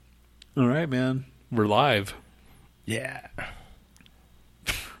All right, man. We're live. Yeah.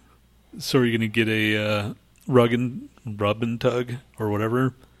 So are you going to get a rub and tug or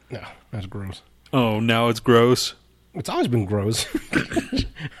whatever? No, that's gross. Oh, now it's gross? It's always been gross.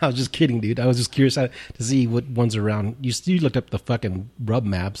 I was just kidding, dude. I was just curious to see what ones are around. You looked up the fucking rub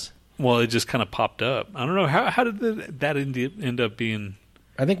maps. Well, it just kind of popped up. I don't know. How did that end up being...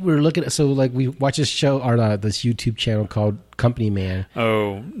 I think we were looking at, so like we watched this show, or this YouTube channel called Company Man.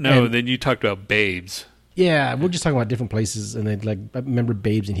 Oh, no, and then you talked about Babes. Yeah, we're just talking about different places, and then like I remember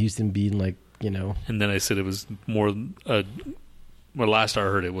Babes in Houston being like, you know. And then I said it was more, well, last I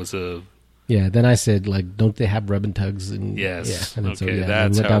heard it was a... Yeah, then I said, like, don't they have rub and tugs? And, yes. Yeah, and then, okay, so, yeah,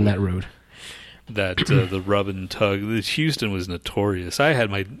 that's we went down that road. That, the rub and tug. Houston was notorious. I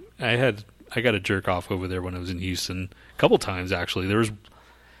got a jerk off over there when I was in Houston a couple times, actually. There was...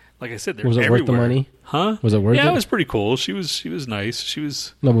 Like I said, they're everywhere. Was it worth the money? Huh? Was it worth it? Yeah, it was pretty cool. She was nice. She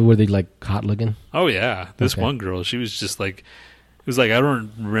was... No, but were they, like, hot looking? Oh, yeah. This one girl, she was just like... It was like, I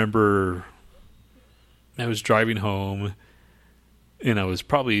don't remember... I was driving home, and I was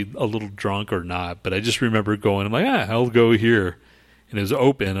probably a little drunk or not, but I just remember going, I'm like, I'll go here. And it was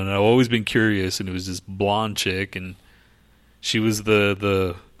open, and I've always been curious, and it was this blonde chick, and she was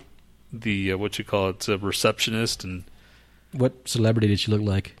the what you call it, receptionist. And what celebrity did she look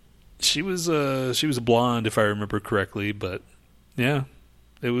like? She was a blonde, if I remember correctly, but yeah,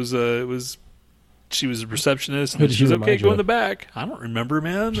 it was she was a receptionist, and she was okay. Go in the back. I don't remember,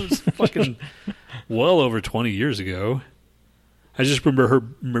 man. It was fucking well over 20 years ago. I just remember her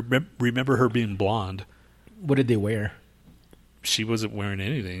being blonde. What did they wear? She wasn't wearing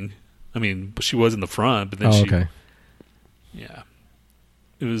anything. I mean, she was in the front, but then okay. Yeah,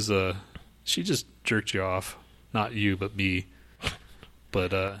 it was. She just jerked you off, not you, but me.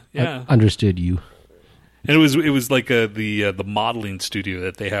 But yeah, I understood you. And it was like the modeling studio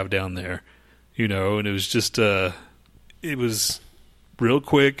that they have down there, you know. And it was just it was real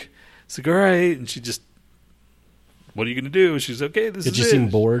quick. It's like, all right, and she just, what are you going to do? She's okay. This is it. Did she seem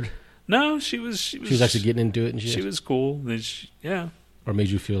bored? No, she was actually getting into it, and she was cool. And yeah. Or made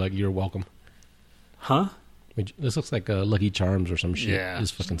you feel like you're welcome. Huh? This looks like Lucky Charms or some shit. Yeah.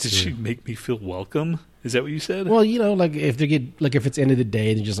 Fucking Did she make me feel welcome? Is that what you said? Well, you know, like if it's end of the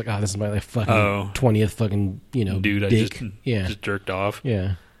day, they're just like, oh, this is my like fucking 20th fucking, you know, dude, dick. I just jerked off.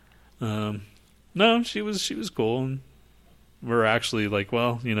 Yeah. No, she was cool, and we're actually like,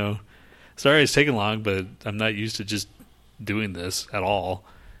 well, you know, sorry it's taking long, but I'm not used to just doing this at all.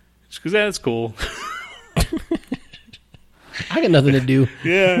 Just because that's cool. I got nothing to do.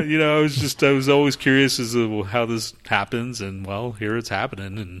 Yeah, you know, I was always curious as to how this happens, and well, here it's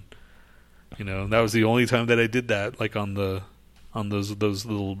happening, and you know, that was the only time that I did that, like on those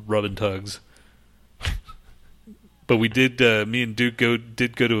little rub and tugs. But we did. Me and Duke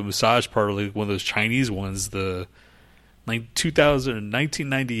did go to a massage parlor, like one of those Chinese ones, the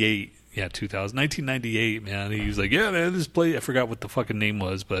 1998. Yeah, 1998. Man, he was like, yeah, man, this place. I forgot what the fucking name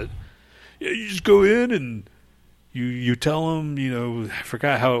was, but yeah, you just go in and. You tell them, you know, I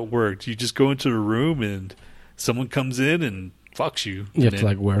forgot how it worked. You just go into the room and someone comes in and fucks you. You have to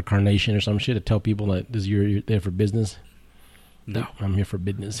like wear a carnation or some shit to tell people that you're there for business. No, I'm here for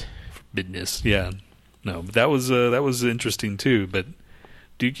business. For business, yeah. No, but that was interesting too. But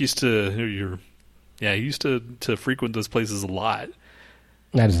Duke used to, he used to frequent those places a lot.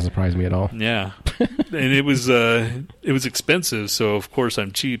 That doesn't surprise me at all. Yeah, and it was expensive, so of course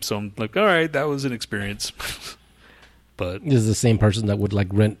I'm cheap. So I'm like, all right, that was an experience. But this is the same person that would like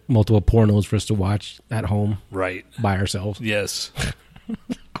rent multiple pornos for us to watch at home, right? By ourselves. Yes,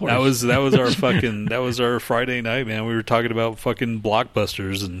 that was our Friday night, man. We were talking about fucking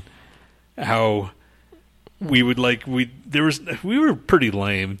blockbusters and how we would we were pretty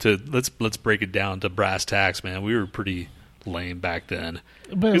lame. Let's break it down to brass tacks, man. We were pretty lame back then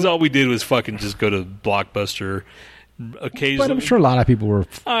because all we did was fucking just go to Blockbuster. Occasionally, but I'm sure a lot of people were.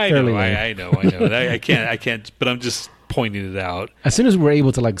 I know. I can't. But I'm just pointing it out. As soon as we were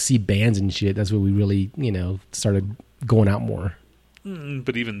able to like see bands and shit, that's when we really, you know, started going out more.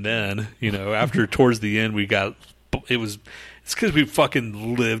 But even then, you know, after towards the end, it's because we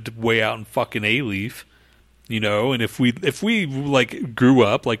fucking lived way out in fucking A-Leaf, you know. And if we like grew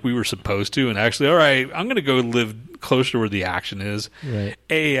up like we were supposed to, and actually, all right, I'm gonna go live closer to where the action is. Right.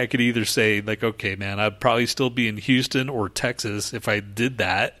 I could either say like, okay, man, I'd probably still be in Houston or Texas if I did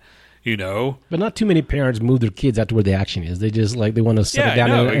that, you know. But not too many parents move their kids out to where the action is. They just like they want to settle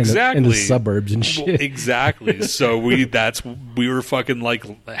down in the suburbs and shit. Well, exactly. So we were fucking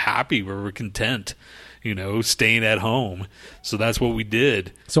like happy. We were content, staying at home. So that's what we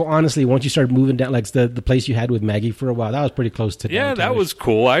did. So honestly, once you started moving down, like the place you had with Maggie for a while, that was pretty close to Yeah, downtown. that was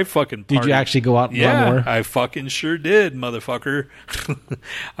cool. I fucking partied. Did you actually go out a lot more? I fucking sure did, motherfucker.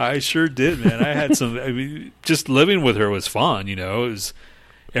 I sure did, man. I had some. Just living with her was fun. It was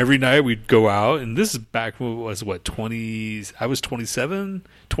every night we'd go out, and this is back when it was 20. I was 27,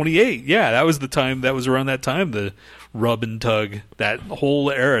 28. Yeah, that was the time. That was around that time. The rub and tug, that whole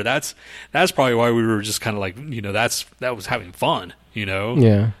era. That's probably why we were just kind of like, that was having fun.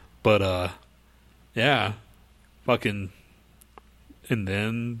 Yeah. But yeah, fucking, and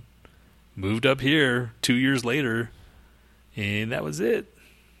then moved up here 2 years later, and that was it.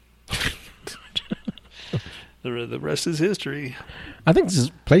 The rest is history. I think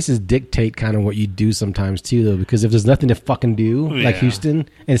places dictate kind of what you do sometimes too, though, because if there's nothing to fucking do, like Houston,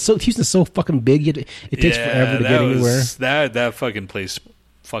 and Houston's so fucking big, it takes forever to get anywhere. That fucking place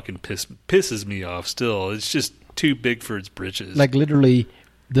fucking pisses me off. Still, it's just too big for its britches. Like literally,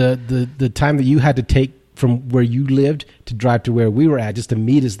 the time that you had to take from where you lived to drive to where we were at just to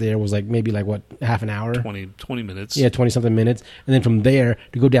meet us there was like maybe like what, half an hour? 20 minutes. Yeah, 20 something minutes. And then from there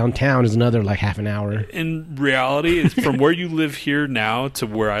to go downtown is another like half an hour. In reality, from where you live here now to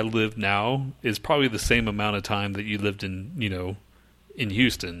where I live now is probably the same amount of time that you lived in, in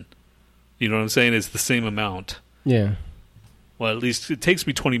Houston. You know what I'm saying? It's the same amount. Yeah. Well, at least it takes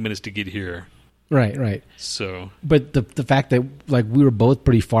me 20 minutes to get here. Right. So, but the fact that like we were both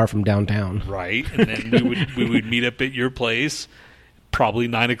pretty far from downtown, right, and then we would meet up at your place, probably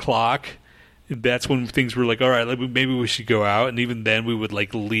 9:00. That's when things were like, all right, maybe we should go out, and even then we would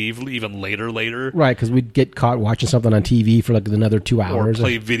like leave even later, right? Because we'd get caught watching something on TV for like another 2 hours, or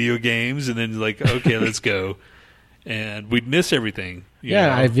play video games, and then like, okay, let's go, and we'd miss everything.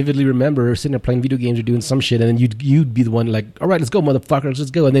 Yeah, I vividly remember sitting there playing video games or doing some shit, and then you'd be the one like, all right, let's go, motherfuckers, let's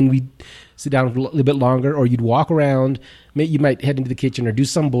go. And then we'd sit down for a little bit longer, or you'd walk around. You might head into the kitchen or do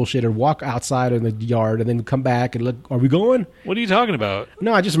some bullshit or walk outside in the yard and then come back and look, are we going? What are you talking about?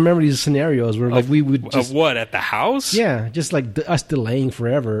 No, I just remember these scenarios where like we would just... Of what, at the house? Yeah, just like us delaying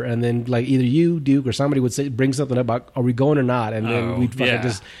forever. And then like either you, Duke, or somebody would bring something up about, are we going or not? And then we'd fucking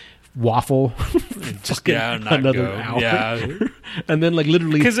just... waffle just not another go. hour. Yeah. And then like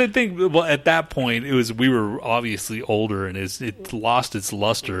literally, because I think at that point we were obviously older and it lost its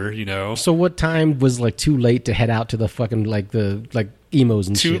luster, So what time was like too late to head out to the fucking like emos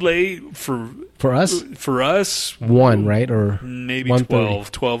and too shit? late for us? For us, 1, right? Or maybe 12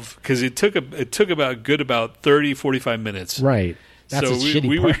 because it took about 30 45 minutes, right? That's so a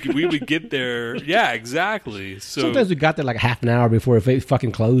shitty part. we would get there. Yeah, exactly. So sometimes we got there like half an hour before it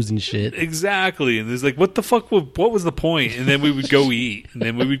fucking closed and shit. Exactly. And there's like, what the fuck? What was the point? And then we would go eat. And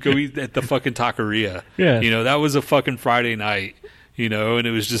then we would go eat at the fucking taqueria. Yeah. That was a fucking Friday night. And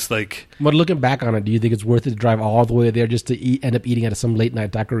it was just like. But looking back on it, do you think it's worth it to drive all the way there just to end up eating at some late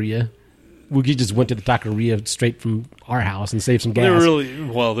night taqueria? We just went to the taqueria straight from our house and saved some gas.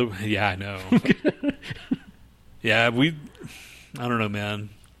 Yeah, I know. Yeah, I don't know, man.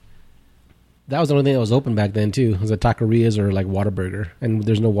 That was the only thing that was open back then too. Was the taquerias or like Whataburger, and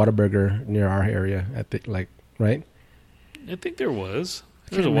there's no Whataburger near our area right? I think there was.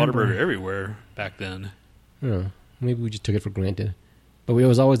 There's a Whataburger everywhere back then. Oh, maybe we just took it for granted. But we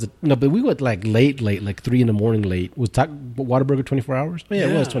was always but we went like late, like 3 a.m. late. Was Whataburger 24 hours? Oh, yeah,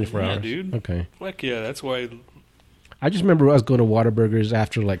 it was 24 hours. Dude. Okay. Heck yeah, that's why. I just remember us going to Whataburgers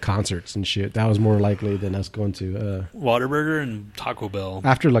after like concerts and shit. That was more likely than us going to Whataburger and Taco Bell.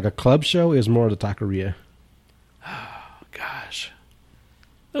 After like a club show, it was more of the taqueria. Gosh,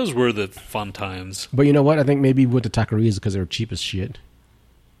 those were the fun times. But you know what? I think maybe we went to taquerias because they were cheap as shit.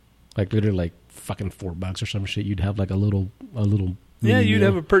 Like literally, like fucking $4 or some shit. You'd have like a little. Yeah, you'd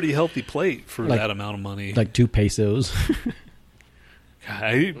have a pretty healthy plate for like, that amount of money. Like 2 pesos. God,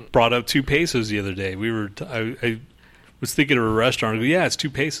 I brought up 2 pesos the other day. I was thinking of a restaurant. I go, yeah, it's 2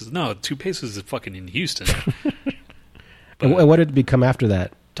 pesos. No, 2 pesos is fucking in Houston. And what did it become after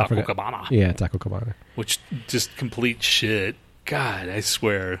that? Taco Cabana. Yeah, Taco Cabana. Which just complete shit. God, I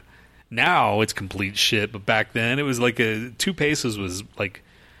swear. Now it's complete shit, but back then it was like 2 pesos was like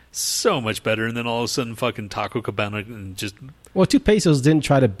so much better, and then all of a sudden fucking Taco Cabana and just... Well, 2 pesos didn't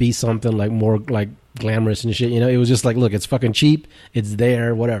try to be something like more like glamorous and shit, It was just like, look, it's fucking cheap, it's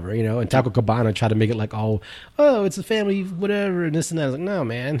there, whatever, And Taco Cabana tried to make it like, it's a family, whatever, and this and that. I was like, no,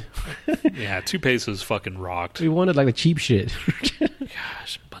 man. Yeah, 2 pesos fucking rocked. We wanted like the cheap shit.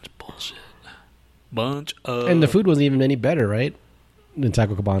 Gosh, bunch of bullshit. And the food wasn't even any better, right? Than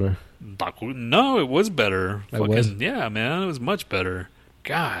Taco Cabana. No, it was better. It was? Yeah, man, it was much better.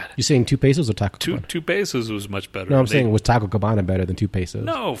 God. You saying 2 pesos or Taco Cabana? 2 pesos was much better. No, I'm saying was Taco Cabana better than 2 pesos?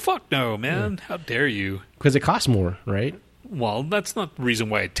 No, fuck no, man. Yeah. How dare you? Because it costs more, right? Well, that's not the reason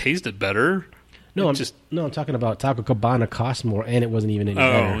why it tasted better. No, I'm talking about Taco Cabana cost more, and it wasn't even any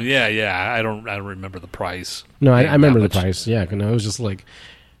better. Oh, yeah. I don't remember the price. No, I remember the price. Yeah, because it was just like,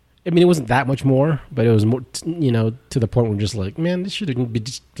 I mean, it wasn't that much more, but it was more, to the point where just like, man, this should be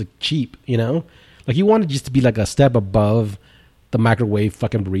just like cheap, Like you wanted just to be like a step above the microwave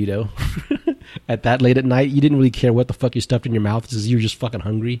fucking burrito. At that late at night, you didn't really care what the fuck you stuffed in your mouth because you were just fucking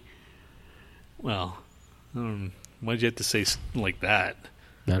hungry. Well, why'd you have to say like that?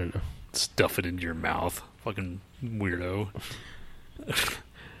 I don't know. Stuff it into your mouth. Fucking weirdo.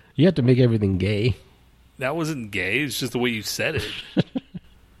 You have to make everything gay. That wasn't gay. It's just the way you said it.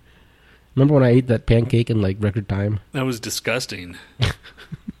 Remember when I ate that pancake in like record time? That was disgusting.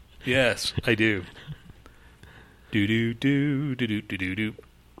 Yes, I do. Do.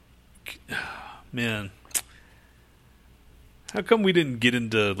 Man. How come we didn't get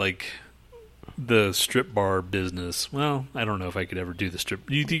into like the strip bar business? Well, I don't know if I could ever do the strip.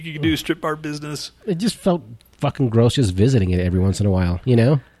 Do you think you could do a strip bar business? It just felt fucking gross just visiting it every once in a while,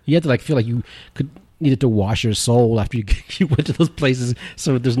 You had to like feel like you needed to wash your soul after you went to those places.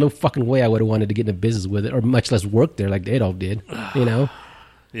 So there's no fucking way I would have wanted to get into business with it, or much less work there like Adolf did,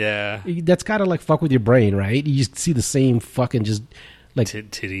 Yeah. That's gotta like fuck with your brain, right? You just see the same fucking just like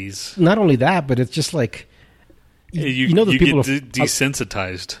titties. Not only that, but it's just like you people get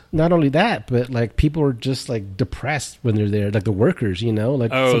desensitized. Not only that, but like people are just like depressed when they're there, like the workers,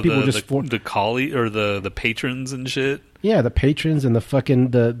 like some people the collie or the patrons and shit. Yeah, the patrons and the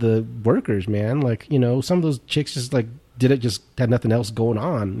fucking the workers, man. Like some of those chicks just like just had nothing else going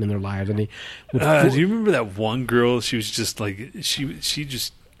on in their lives, and they. Do you remember that one girl? She was just like she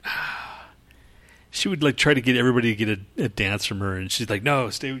would like try to get everybody to get a dance from her, and she's like, no,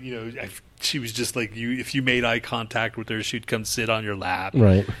 stay. She was just like you. If you made eye contact with her, she'd come sit on your lap,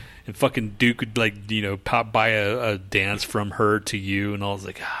 right? And fucking Duke would like pop by a dance from her to you, and I was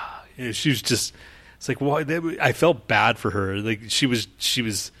like, she was just. It's like, why? I felt bad for her. Like she was.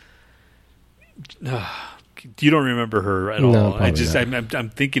 You don't remember her at all. No, I'm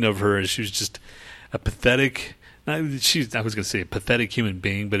thinking of her, and she was just a pathetic. I was going to say a pathetic human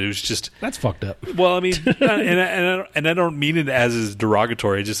being, but it was just that's fucked up. Well, I mean, and I don't mean it as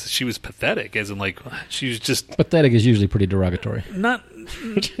derogatory. Just she was pathetic, as in like she was just pathetic is usually pretty derogatory. Not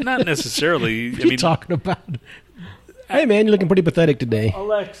necessarily. What are you talking about? Hey, man, you're looking pretty pathetic today.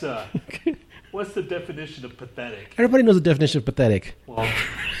 Alexa, what's the definition of pathetic? Everybody knows the definition of pathetic. Well,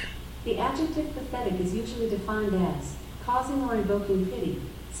 the adjective pathetic is usually defined as causing or evoking pity,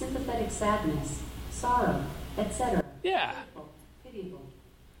 sympathetic sadness, sorrow, etc. Yeah. Pitiable.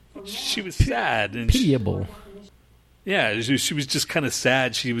 She was sad and pitiable. She was just kind of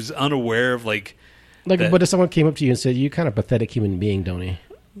sad. She was unaware of like. But if someone came up to you and said, "You're kind of pathetic human being, don't you?"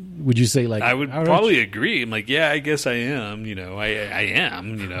 Would you say like? I would probably agree. I'm like, yeah, I guess I am. I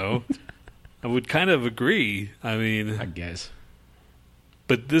am. I would kind of agree. I mean, I guess.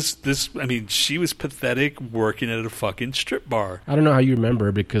 But I mean, she was pathetic working at a fucking strip bar. I don't know how you remember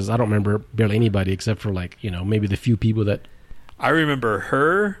her because I don't remember barely anybody except for like, maybe the few people that. I remember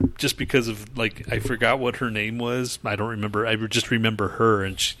her just because of like, I forgot what her name was. I don't remember. I just remember her,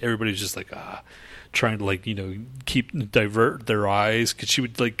 and everybody's just like, trying to like, divert their eyes because she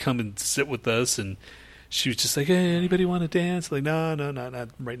would like come and sit with us, and she was just like, hey, anybody want to dance? Like, no, not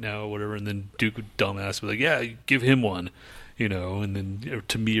right now, whatever. And then Duke would dumbass be like, yeah, give him one. And then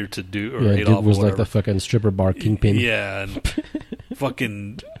to me or to Duke or Adolf Duke was or like the fucking stripper bar kingpin. Yeah, and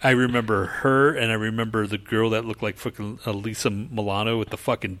fucking. I remember her, and I remember the girl that looked like fucking Lisa Milano with the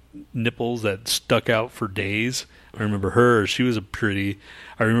fucking nipples that stuck out for days. I remember her; she was a pretty.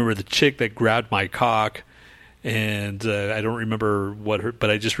 I remember the chick that grabbed my cock, and I don't remember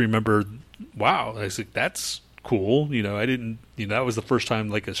but I just remember. Wow, I was like, that's cool. I didn't. That was the first time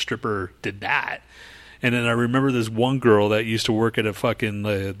like a stripper did that. And then I remember this one girl that used to work at a fucking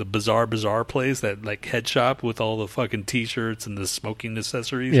the Bazaar place, that like head shop with all the fucking T-shirts and the smoking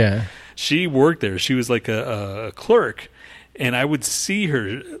accessories. Yeah, she worked there. She was like a clerk, and I would see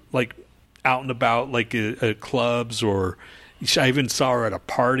her like out and about, like at clubs, or I even saw her at a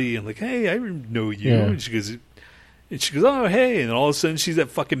party. And like, hey, I know you. Yeah. And she goes, oh hey, and all of a sudden she's at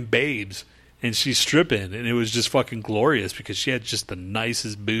fucking Babes, and she's stripping, and it was just fucking glorious because she had just the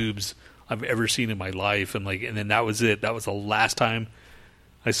nicest boobs I've ever seen in my life, and then that was it. That was the last time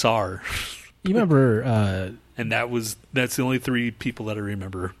I saw her. You remember? And that's the only 3 people that I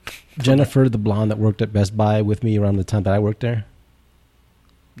remember. Jennifer, the blonde that worked at Best Buy with me around the time that I worked there.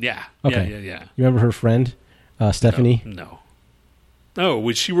 Yeah. Okay. Yeah. You remember her friend, Stephanie? No. Oh,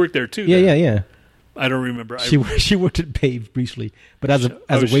 well, she worked there too. Yeah, then. yeah. I don't remember. She worked at Babe briefly, but as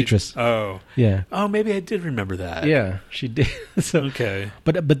a waitress. Yeah. Oh, maybe I did remember that. Yeah, she did. So, okay.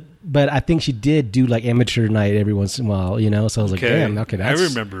 But I think she did do like amateur night every once in a while, you know. So I was like, damn, okay, that's... I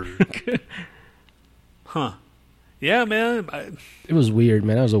remember. Huh. Yeah, man. It was weird,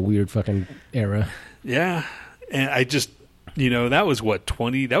 man. That was a weird fucking era. Yeah, and I just, that was what,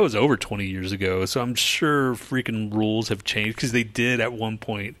 20? That was over 20 years ago. So I'm sure freaking rules have changed because they did at one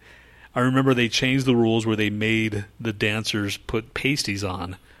point. I remember they changed the rules where they made the dancers put pasties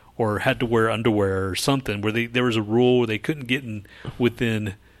on or had to wear underwear or something where there was a rule where they couldn't get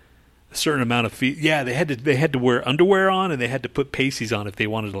within a certain amount of feet. Yeah, they had to wear underwear on and they had to put pasties on if they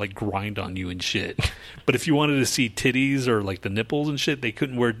wanted to like grind on you and shit. But if you wanted to see titties or like the nipples and shit, they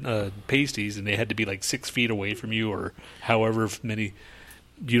couldn't wear pasties and they had to be like 6 feet away from you or however many.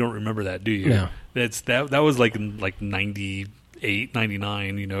 You don't remember that, do you? No. That was like 98,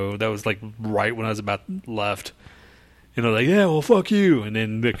 99, that was like right when I was about left. Like, yeah, well, fuck you. And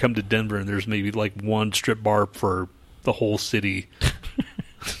then they come to Denver and there's maybe like one strip bar for the whole city.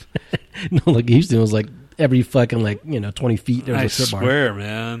 No, like Houston was like every fucking 20 feet there was a strip bar. I swear,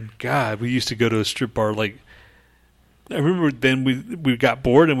 man. God, we used to go to a strip bar like, I remember then we got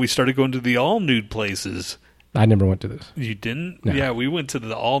bored and we started going to the all-nude places. I never went to this. You didn't? No. Yeah, we went to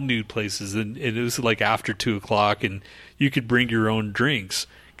the all-nude places and it was like after 2 o'clock and you could bring your own drinks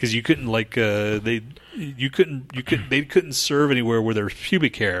because you couldn't they couldn't serve anywhere where there's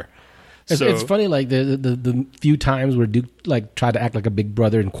pubic hair. It's funny, like the few times where Duke like tried to act like a big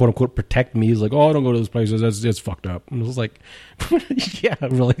brother and quote unquote protect me. He's like, "Oh, don't go to those places. That's fucked up." And I was like, "Yeah,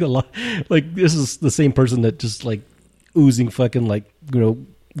 really a lot." Like this is the same person that just like oozing fucking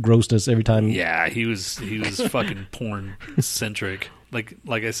grossness every time. Yeah, he was fucking porn centric. Like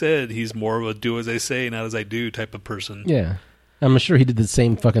I said, he's more of a do as I say, not as I do type of person. Yeah, I'm sure he did the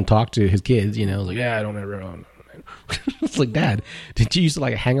same fucking talk to his kids. Like, yeah, I don't ever. It's like, Dad, did you used to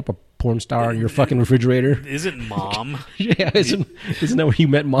like hang up a porn star on your fucking refrigerator? Isn't Mom? Yeah, isn't that where you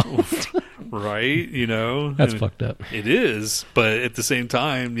met Mom? Right, That's fucked up. It is, but at the same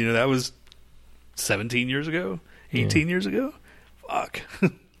time, that was 17 years ago, 18 years ago. Fuck,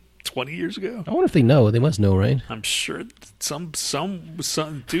 20 years ago. I wonder if they know. They must know, right? I'm sure some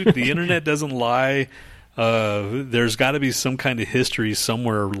dude. The internet doesn't lie. There's got to be some kind of history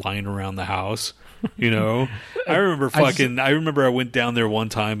somewhere lying around the house. I remember I went down there one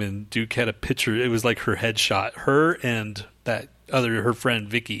time and Duke had a picture. It was like her headshot, her and her friend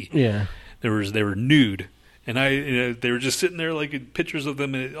Vicky. Yeah, they were nude, and they were just sitting there like pictures of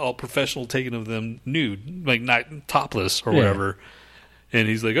them, and all professional taken of them nude, like not topless or whatever. And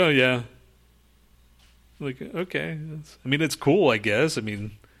he's like, "Oh yeah," like okay. It's cool, I guess.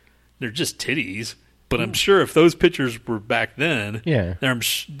 They're just titties. But I'm sure if those pictures were back then,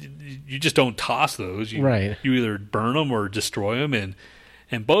 you just don't toss those. Right. You either burn them or destroy them,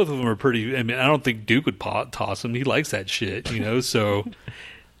 and both of them are pretty. I don't think Duke would toss them. He likes that shit, So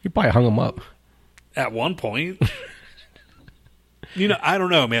you probably hung them up at one point. I don't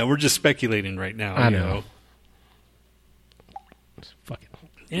know, man. We're just speculating right now. I know. Fuck it.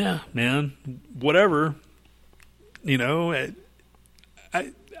 Yeah, man. Whatever.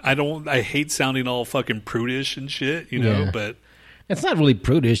 I hate sounding all fucking prudish and shit, but it's not really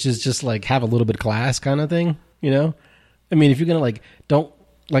prudish. It's just like have a little bit of class kind of thing, if you're gonna don't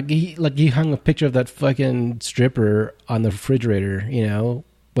he hung a picture of that fucking stripper on the refrigerator,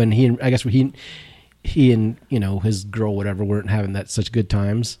 when he and his girl whatever weren't having such good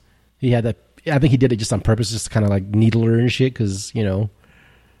times. He had that. I think he did it just on purpose, just to kind of like needle her and shit, because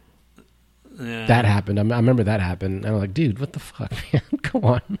that happened. I remember that happened. I'm like, dude, what the fuck, man? Come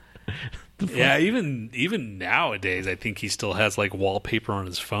on. Yeah, even nowadays, I think he still has like wallpaper on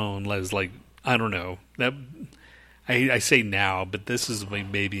his phone. Like I don't know that. I say now, but this is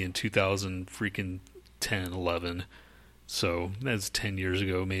maybe in 2000 freaking 10, 11. So that's 10 years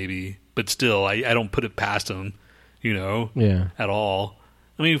ago, maybe. But still, I don't put it past him, Yeah. At all.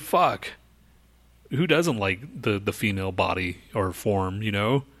 Fuck. Who doesn't like the female body or form,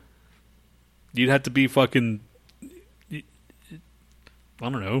 You'd have to be fucking, I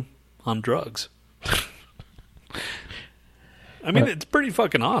don't know, on drugs. It's pretty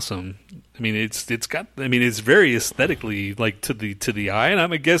fucking awesome. It's very aesthetically like to the eye, and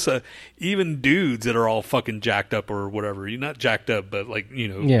I guess even dudes that are all fucking jacked up or whatever. You're not jacked up, but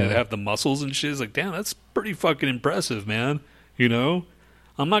that have the muscles and shit. It's like, damn, that's pretty fucking impressive, man. I'm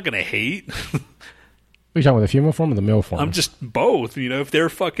not gonna hate. Are you talking about the female form or the male form? I'm just both. If they're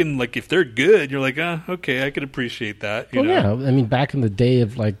fucking if they're good, you're like, okay, I can appreciate that. Yeah. Back in the day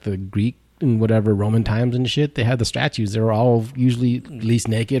of like the Greek in whatever Roman times and shit, they had the statues. They were all usually at least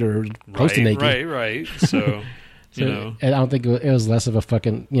naked or close to naked. Right. So, you know. And I don't think it was less of a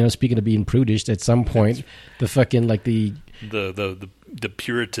fucking, speaking of being prudish, at some point, the fucking, like, the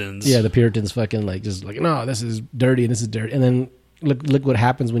Puritans. Yeah, the Puritans fucking, like, just like, no, this is dirty and this is dirty. And then look what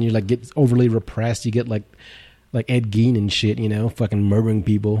happens when you, like, get overly repressed. You get, like Ed Gein and shit, fucking murdering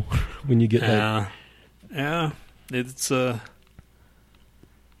people when you get, like...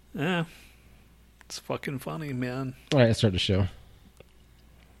 Yeah, it's fucking funny, man. All right, let's start the show.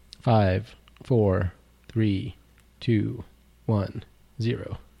 5, 4, 3, 2, 1,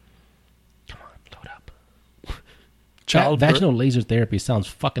 0. Come on, load up. Vaginal laser therapy sounds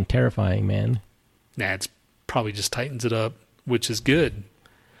fucking terrifying, man. Nah, it's probably just tightens it up, which is good.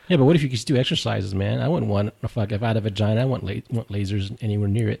 Yeah, but what if you could just do exercises, man? I wouldn't want, if I had a vagina, I wouldn't want lasers anywhere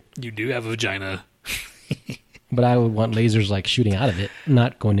near it. You do have a vagina. But I would want lasers, like, shooting out of it,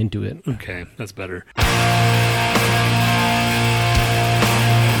 not going into it. Okay, that's better.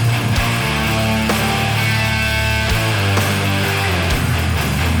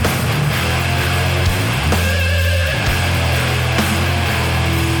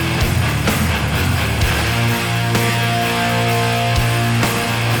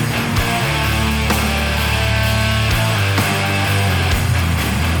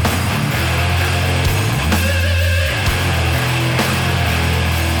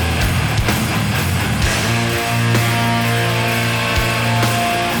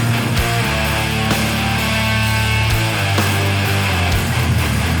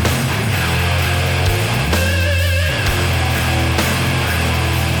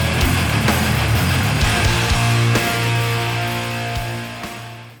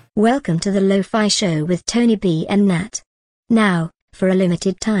 Welcome to the Lo-Fi Show with Tony B and Nat. Now, for a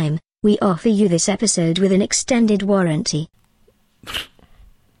limited time, we offer you this episode with an extended warranty. Right.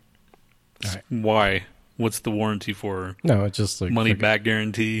 Why? What's the warranty for? No, it's just like... money back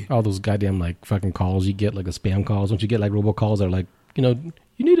guarantee? All those goddamn, like, fucking calls you get, like the spam calls. Don't you get, like, robocalls that are like, you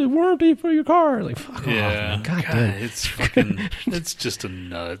need a warranty for your car. Like, fuck off, man. God damn. It's fucking... it's just a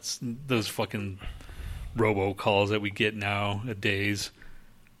nuts. Those fucking robocalls that we get nowadays.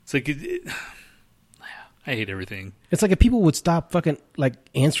 It's like, I hate everything. It's like if people would stop fucking, like,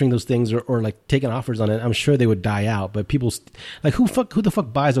 answering those things or like, taking offers on it, I'm sure they would die out. But people, like, who the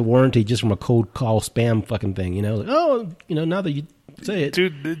fuck buys a warranty just from a cold call spam fucking thing, Like, now that you say it.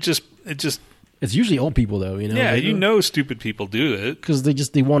 Dude, it just... It's usually old people, though, Yeah, stupid people do it. Because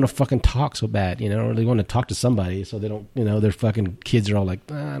they want to fucking talk so bad, or they want to talk to somebody, so they don't, their fucking kids are all like,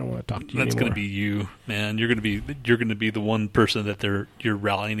 I don't want to talk to you That's anymore. going to be you, man. You're going to be the one person that you're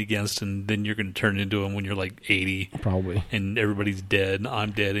rallying against, and then you're going to turn into them when you're like 80. Probably. And everybody's dead,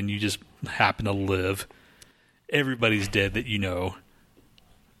 I'm dead, and you just happen to live. Everybody's dead that you know.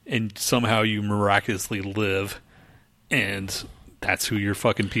 And somehow you miraculously live, and... that's who your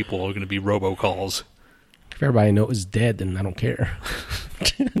fucking people are going to be, robocalls. If everybody knows is dead, then I don't care.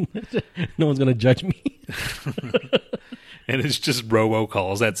 No one's going to judge me. And it's just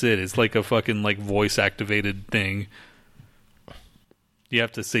robocalls. That's it. It's like a fucking like voice activated thing. You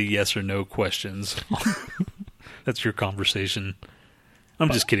have to say yes or no questions. That's your conversation.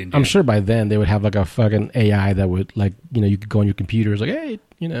 I'm just kidding, dude. I'm sure by then they would have like a fucking AI that would like, you could go on your computer. It's like, hey,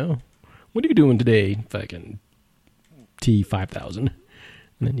 what are you doing today? Fucking T5000, and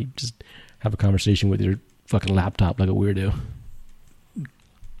then you just have a conversation with your fucking laptop like a weirdo,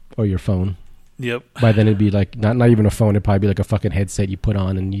 or your phone. Yep. By then it'd be like not even a phone. It'd probably be like a fucking headset you put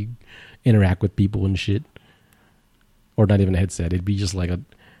on and you interact with people and shit. Or not even a headset. It'd be just like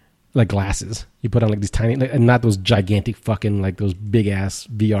glasses. You put on like these tiny, and not those gigantic fucking like those big ass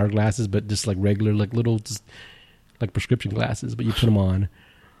VR glasses, but just like regular like little just like prescription glasses. But you put them on.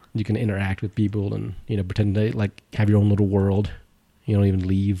 You can interact with people and, pretend to, like, have your own little world. You don't even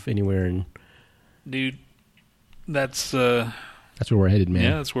leave anywhere. And dude, that's where we're headed, man.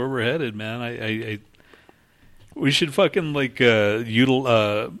 Yeah, that's where we're headed, man. We should fucking, like,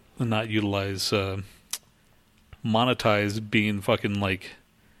 monetize being fucking, like,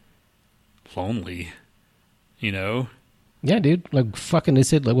 lonely, Yeah, dude. Like, fucking, they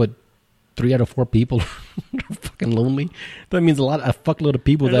said, like, what, 3 out of 4 people are fucking lonely. That means a fuckload of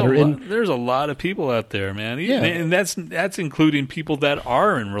people There's a lot of people out there, man. Yeah, and that's including people that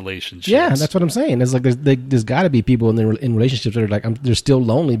are in relationships. Yeah, that's what I'm saying. It's like there's got to be people in relationships that are like they're still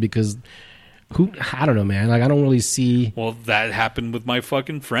lonely because I don't know, man. Like I don't really see. Well, that happened with my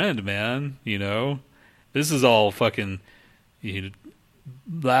fucking friend, man. This is all fucking.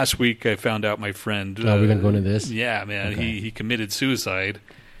 Last week I found out my friend. Oh, we're gonna go into this. Yeah, man. Okay. He committed suicide.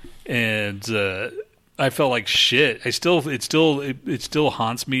 And I felt like shit. It still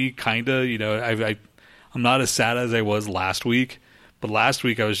haunts me, kinda. You know, I'm not as sad as I was last week, but last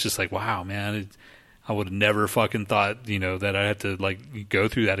week I was just like, wow, man. I would have never fucking thought, you know, that I had to like go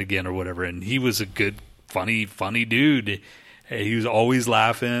through that again or whatever. And he was a good, funny dude. He was always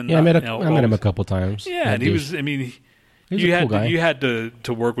laughing. Yeah, I met him a couple times. Yeah, and he was. I mean, you had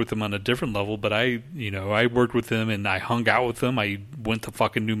to work with him on a different level, but I worked with him and I hung out with him. I went to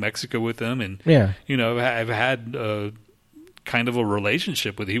fucking New Mexico with him, and you know, I've had kind of a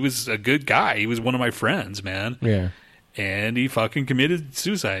relationship with him. He was a good guy. He was one of my friends, man. Yeah, and he fucking committed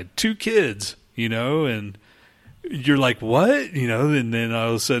suicide. 2 kids, you know, and you're like, what, you know? And then all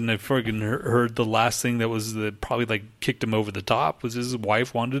of a sudden, I fucking heard the last thing that was probably like kicked him over the top was his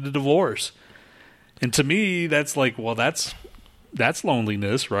wife wanted a divorce. And to me, that's like, well, that's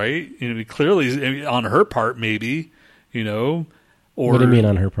loneliness, right? You know, clearly on her part, maybe, you know. Or, what do you mean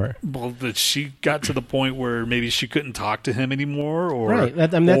on her part? Well, that she got to the point where maybe she couldn't talk to him anymore, or right.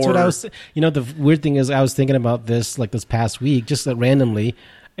 That's what I was. You know, the weird thing is, I was thinking about this like this past week, just like randomly,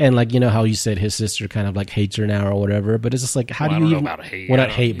 and like, you know how you said his sister kind of like hates her now or whatever, but it's just like, how do you even? About hate. Well,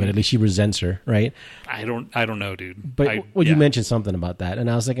 not hate, but at least she resents her, right? I don't know, dude. But you mentioned something about that, and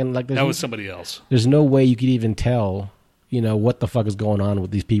I was thinking like, that was somebody else. There's no way you could even tell, you know, what the fuck is going on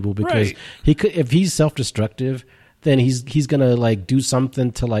with these people, because he could, if he's self-destructive, then he's gonna like do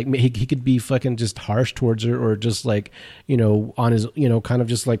something to like he could be fucking just harsh towards her, or just like, you know, on his, you know, kind of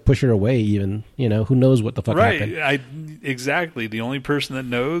just like push her away even, you know, who knows what the fuck happened. Exactly. The only person that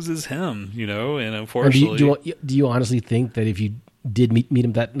knows is him, you know, and unfortunately. And do you honestly think that if you did meet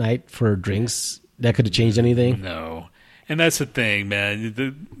him that night for drinks, that could have changed anything? No. And that's the thing,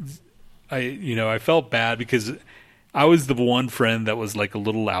 man. I felt bad because I was the one friend that was like a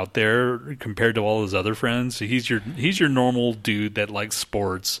little out there compared to all his other friends. So he's your normal dude that likes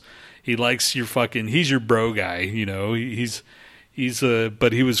sports. He likes he's your bro guy, you know.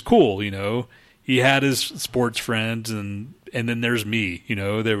 But he was cool, you know. He had his sports friends, and then there's me, you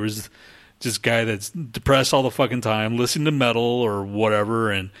know. There was this guy that's depressed all the fucking time, listening to metal or whatever,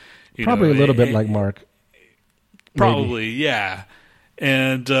 and probably a little bit like Mark. Probably, maybe. Yeah.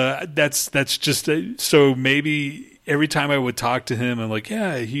 And that's just so maybe. Every time I would talk to him, I'm like,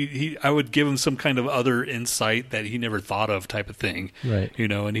 yeah, I would give him some kind of other insight that he never thought of, type of thing, right? You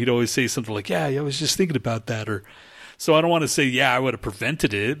know, and he'd always say something like, yeah, I was just thinking about that, or so I don't want to say, yeah, I would have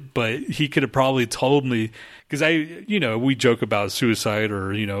prevented it, but he could have probably told me, because we joke about suicide,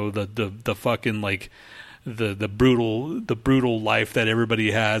 or, you know, the fucking like the brutal life that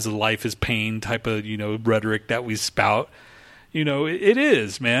everybody has, a life is pain type of, you know, rhetoric that we spout. You know, it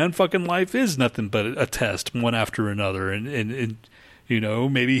is, man. Fucking life is nothing but a test, one after another, and you know,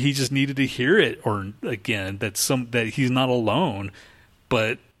 maybe he just needed to hear it, or again, that he's not alone.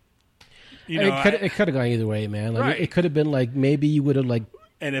 But you know, it could have gone either way, man. Like, right. It could have been like maybe you would have like,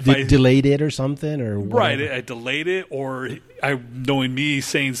 and if I delayed it or something, or whatever. Right, I delayed it, or knowing me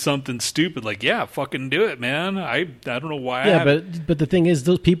saying something stupid like, yeah, fucking do it, man. I don't know why. Yeah, but the thing is,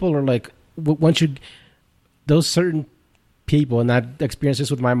 those people are like, once you those certain people, and I experienced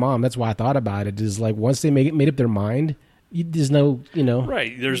this with my mom. That's why I thought about it. Is like once they made up their mind, there's no, you know,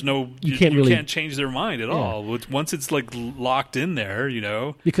 right. There's no you can't change their mind at all. Once it's like locked in there, you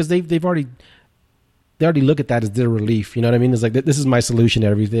know, because they already look at that as their relief. You know what I mean? It's like, this is my solution to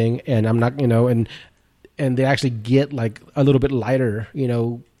everything, and I'm not, you know, and they actually get like a little bit lighter, you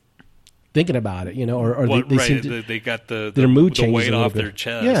know, thinking about it, you know, or they seem to, they got their mood changes weight a little off bit. their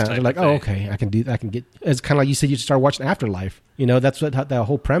chest. Yeah, they're like, oh, okay, I can get. It's kind of like you said, you start watching Afterlife. You know, that's what the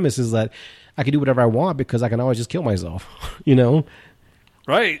whole premise is, that I can do whatever I want because I can always just kill myself. You know,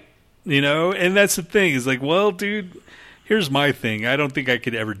 right? You know, and that's the thing. Is like, well, dude, here's my thing. I don't think I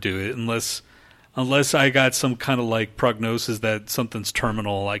could ever do it unless I got some kind of like prognosis that something's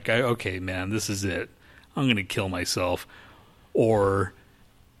terminal. Like, okay, man, this is it. I'm gonna kill myself, or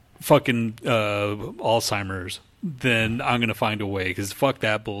fucking Alzheimer's, then I'm gonna find a way, because fuck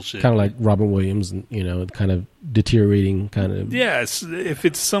that bullshit. Kind of like Robin Williams, and you know, kind of deteriorating, kind of. Yes, if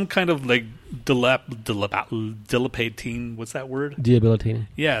it's some kind of like dilapating, what's that word? Debilitating.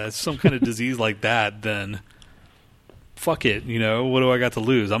 Yeah, it's some kind of disease like that. Then fuck it, you know. What do I got to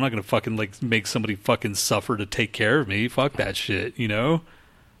lose? I'm not gonna fucking like make somebody fucking suffer to take care of me. Fuck that shit, you know.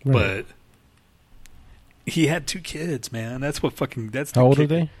 Right. But he had 2 kids, man. That's what fucking. That's how old are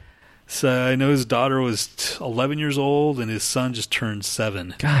they? So I know his daughter was 11 years old, and his son just turned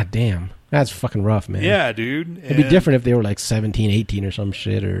 7. God damn. That's fucking rough, man. Yeah, dude. It'd be different if they were like 17, 18 or some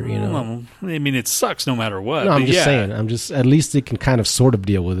shit, or, you know. I mean, it sucks no matter what. No, I'm just saying. At least they can kind of sort of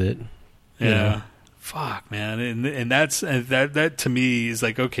deal with it. Yeah. fuck, man, and that to me is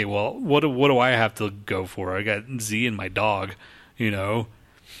like, okay, well, what do I have to go for? I got Z and my dog, you know.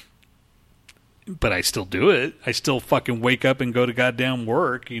 But I still do it. I still fucking wake up and go to goddamn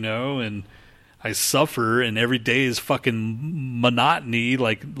work, you know, and I suffer, and every day is fucking monotony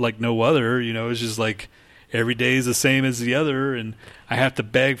like no other, you know. It's just like every day is the same as the other, and I have to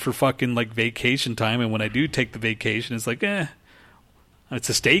beg for fucking like vacation time, and when I do take the vacation, it's like, it's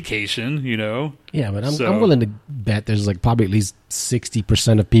a staycation, you know. Yeah, but I'm willing to bet there's like probably at least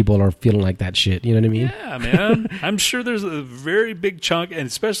 60% of people are feeling like that shit. You know what I mean? Yeah, man. I'm sure there's a very big chunk, and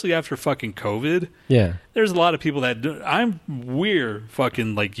especially after fucking COVID. Yeah. There's a lot of people that we're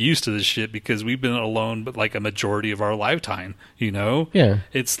fucking like used to this shit because we've been alone, but like a majority of our lifetime, you know. Yeah.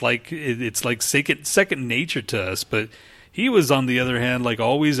 It's like second nature to us, but. He was, on the other hand, like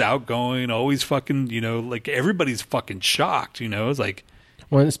always outgoing, always fucking, you know, like everybody's fucking shocked, you know. It's like,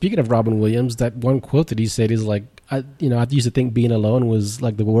 well, speaking of Robin Williams, that one quote that he said is like, I used to think being alone was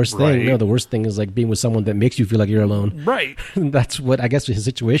like the worst thing. Right. No, the worst thing is like being with someone that makes you feel like you're alone. Right. That's what I guess his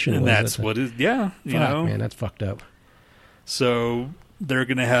situation and was. That's what is, yeah, you know. Man, that's fucked up. So they're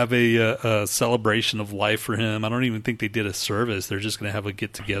going to have a celebration of life for him. I don't even think they did a service. They're just going to have a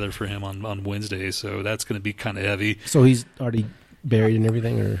get together for him on Wednesday. So that's going to be kind of heavy. So he's already buried and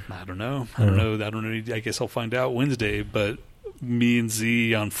everything, or I don't know. I don't know. I guess I'll find out Wednesday. But me and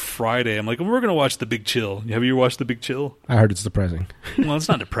Z on Friday, I'm like, we're going to watch The Big Chill. Have you watched The Big Chill? I heard it's depressing. Well, it's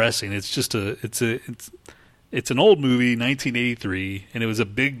not depressing. It's just it's an old movie, 1983, and it was a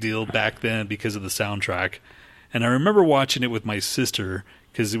big deal back then because of the soundtrack. And I remember watching it with my sister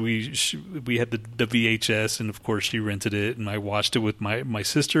because we had the VHS, and of course she rented it, and I watched it with my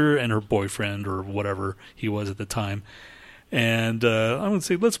sister and her boyfriend or whatever he was at the time. And I would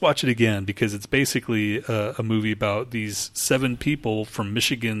say let's watch it again because it's basically a movie about these 7 people from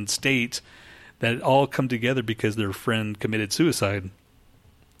Michigan State that all come together because their friend committed suicide.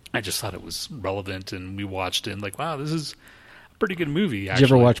 I just thought it was relevant, and we watched it and like, wow, this is a pretty good movie. Actually. Did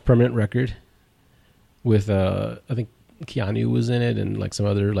you ever watch Permanent Record? With I think Keanu was in it and like some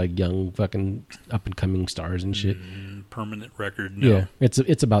other like young fucking up and coming stars and shit. Permanent Record, no. Yeah,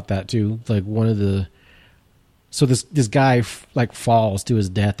 it's about that too. Like one of the this guy like falls to his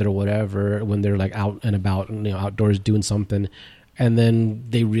death or whatever when they're like out and about, you know, outdoors doing something, and then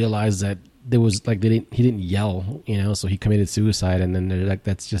they realize that there was like he didn't yell, you know, so he committed suicide, and then they're like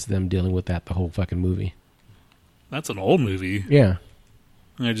that's just them dealing with that the whole fucking movie. That's an old movie. Yeah.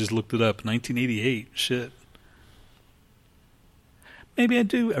 I just looked it up. 1988. Shit. Maybe I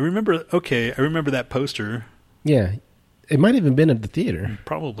do. I remember that poster. Yeah. It might have even been at the theater.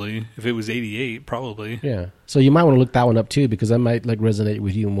 Probably. If it was 88, probably. Yeah. So you might want to look that one up too, because that might like resonate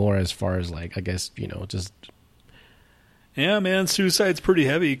with you more as far as like, I guess, you know, just. Yeah, man, suicide's pretty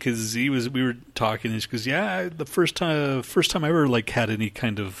heavy because we were talking and she goes, yeah, the first time I ever like had any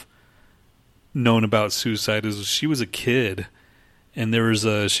kind of known about suicide is she was a kid. And there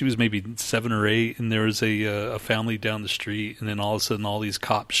was she was maybe 7 or 8, and there was a family down the street, and then all of a sudden all these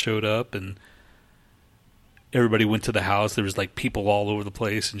cops showed up, and everybody went to the house. There was like people all over the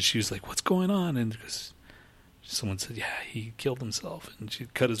place, and she was like, "What's going on?" And someone said, "Yeah, he killed himself," and she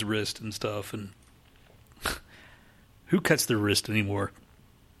cut his wrist and stuff. And who cuts their wrist anymore?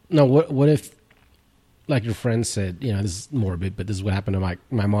 No, what if, like your friend said, you know, this is morbid, but this is what happened to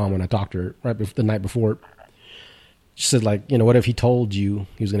my mom when I talked to her the night before. She said, like, you know, what if he told you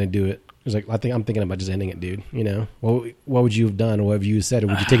he was going to do it? He was like, I'm thinking about just ending it, dude. You know, what would you have done? What have you said?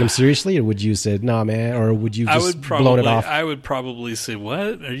 Would you take him seriously, or would you have said, nah, man? Or would you just blown it off? I would probably say,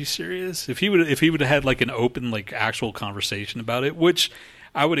 what? Are you serious? If he would have had like an open, like actual conversation about it, which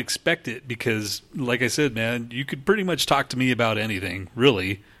I would expect it because, like I said, man, you could pretty much talk to me about anything,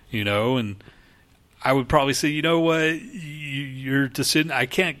 really, you know, and I would probably say, you know what, you're decision. I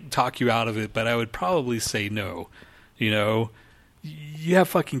can't talk you out of it, but I would probably say no. You know, you have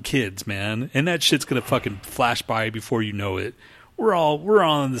fucking kids, man, and that shit's gonna fucking flash by before you know it. We're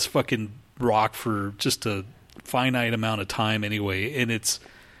on this fucking rock for just a finite amount of time anyway, and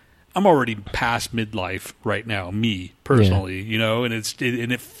I'm already past midlife right now, me personally, you know, and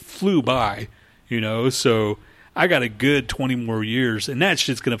it flew by, you know, so I got a good 20 more years, and that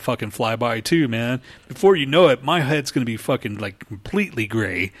shit's gonna fucking fly by too, man. Before you know it, my head's gonna be fucking like completely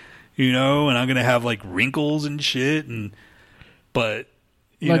gray. You know, and I'm gonna have like wrinkles and shit, but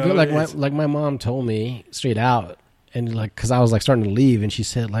like my mom told me straight out, and like because I was like starting to leave, and she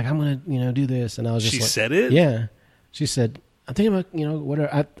said like I'm gonna do this, and I was just she like, said it, yeah, she said I'm thinking about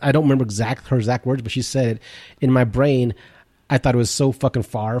whatever I don't remember her exact words, but she said it in my brain. I thought it was so fucking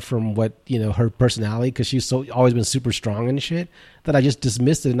far from what, her personality, because she's always been super strong and shit, that I just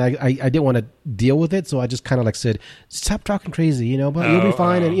dismissed it, and I didn't want to deal with it, so I just kind of like said, stop talking crazy, but you'll be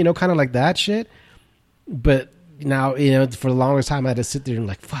fine, and kind of like that shit. But now, for the longest time, I had to sit there and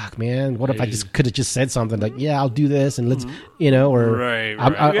like, fuck, man, what if I just could have just said something like, yeah, I'll do this, and let's, or right.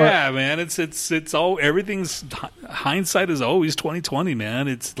 Man, it's all, everything's, hindsight is always 20/20, man.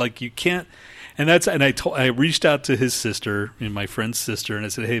 It's like you can't. And I reached out to his sister, my friend's sister, and I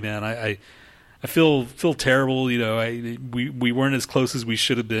said, "Hey, man, I feel terrible. We weren't as close as we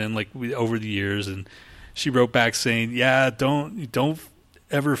should have been, over the years." And she wrote back saying, "Yeah, don't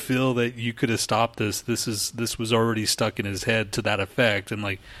ever feel that you could have stopped this. This was already stuck in his head to that effect."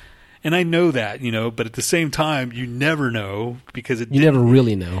 And and I know that, but at the same time, you never know because you never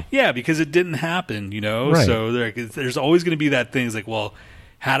really know. Yeah, because it didn't happen, Right. So there's always going to be that thing. It's like, well,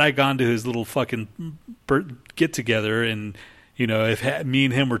 had I gone to his little fucking get together and, if me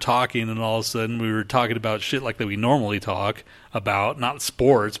and him were talking and all of a sudden we were talking about shit like that we normally talk about, not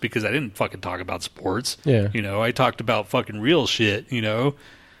sports, because I didn't fucking talk about sports. Yeah. I talked about fucking real shit,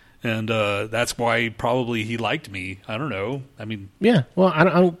 and that's why probably he liked me. I don't know. I mean, yeah. Well, I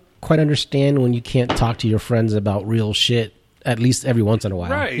don't quite understand when you can't talk to your friends about real shit at least every once in a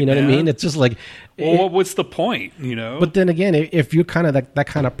while. Right. You know what I mean? It's just like, well, what's the point, But then again, if you're kind of that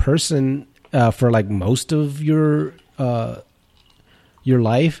kind of person for like most of your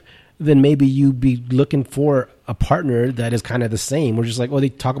life, then maybe you be looking for a partner that is kind of the same. We're just like, they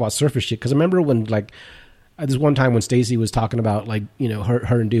talk about surface shit. Because I remember when this one time when Stacy was talking about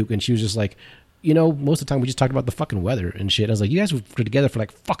her and Duke, and she was just like, most of the time we just talked about the fucking weather and shit. I was like, you guys were together for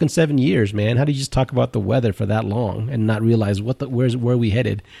like fucking 7 years, man. How did you just talk about the weather for that long and not realize where we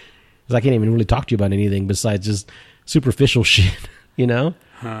headed? Because I can't even really talk to you about anything besides just superficial shit,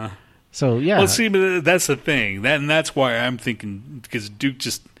 Huh. So yeah. Well, see, but that's the thing. That's why I'm thinking, because Duke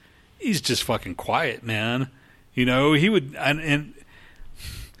he's just fucking quiet, man. He would, and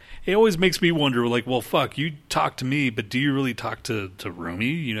it always makes me wonder, like, well, fuck, you talk to me, but do you really talk to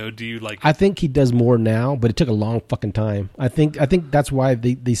Rumi? Do you like? I think he does more now, but it took a long fucking time. I think that's why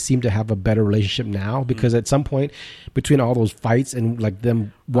they seem to have a better relationship now, because at some point between all those fights and like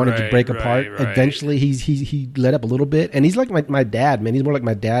them wanting to break apart, eventually he let up a little bit, and he's like my dad, man. He's more like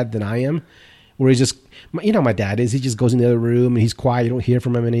my dad than I am, where he's just, my dad is, he just goes in the other room and he's quiet. You don't hear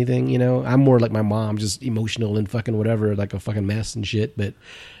from him anything, I'm more like my mom, just emotional and fucking whatever, like a fucking mess and shit, but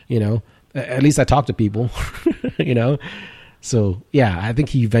at least I talk to people, So yeah, I think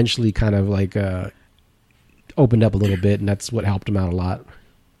he eventually kind of like opened up a little bit, and that's what helped him out a lot.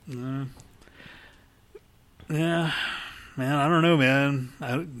 Yeah, man, I don't know, man.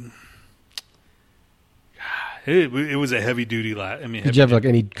 It was a heavy duty lot. I mean, did you have like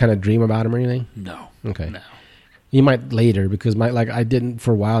any kind of dream about him or anything? No. Okay. No. You might later, because I didn't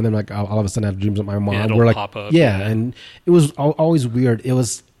for a while, and then like all of a sudden I have dreams with my mom. Yeah, it'll where, like, pop up. Yeah, and it was always weird. It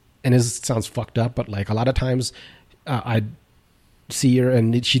was, and it sounds fucked up, but like a lot of times I'd see her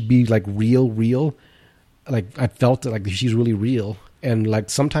and she'd be like real. Like I felt like she's really real, and like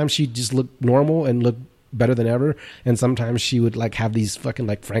sometimes she'd just look normal and look better than ever, and sometimes she would like have these fucking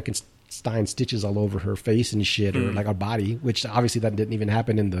like Frankenstein stitches all over her face and shit, or like her body, which obviously that didn't even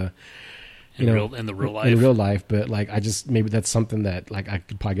happen in the real life. But like I just, maybe that's something that like I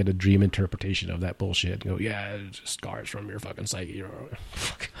could probably get a dream interpretation of that bullshit. Go, yeah, it's just scars from your fucking psyche.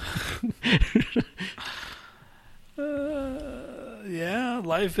 Yeah,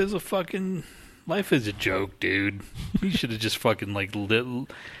 life is a joke, dude. He should have just fucking like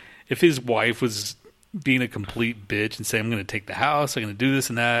if his wife was being a complete bitch and saying, I'm going to take the house, I'm going to do this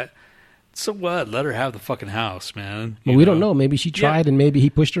and that, so what? Let her have the fucking house, man. Well, we don't know. Maybe she tried, and maybe he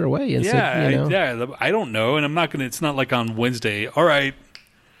pushed her away and said, I don't know, and I'm not going to, it's not like on Wednesday, all right,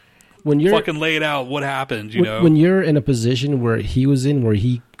 when you're fucking lay it out, what happened, when you're in a position where he was in, where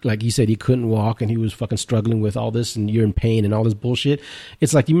he, like you said, he couldn't walk and he was fucking struggling with all this, and you're in pain and all this bullshit.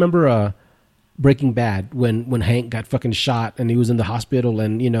 It's like, you remember Breaking Bad when Hank got fucking shot and he was in the hospital,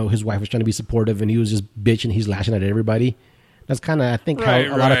 and his wife was trying to be supportive and he was just bitching, he's lashing at everybody. That's kind of, I think, how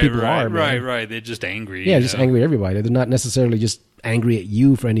a lot of people are, man. Right. They're just angry. Yeah, just angry at everybody. They're not necessarily just angry at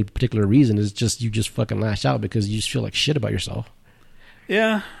you for any particular reason. It's just, you just fucking lash out because you just feel like shit about yourself.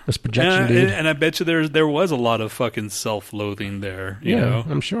 Yeah. That's projection, dude. And I bet you there was a lot of fucking self-loathing there, you know?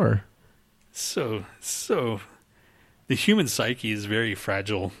 I'm sure. So the human psyche is very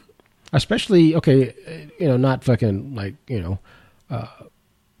fragile. Especially, not fucking like,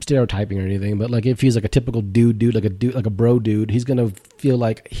 stereotyping or anything, but like if he's like a typical dude, like a bro dude, he's gonna feel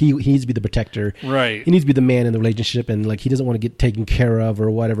like he needs to be the protector, right? He needs to be the man in the relationship, and like he doesn't want to get taken care of or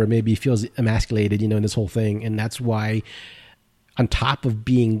whatever. Maybe he feels emasculated, in this whole thing, and that's why on top of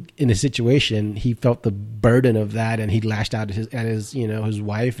being in a situation, he felt the burden of that, and he lashed out at his his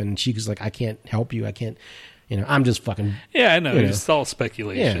wife, and she was like, "I can't help you. I can't, I'm just fucking." Yeah, I know. It's all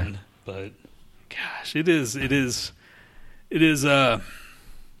speculation, but gosh, it is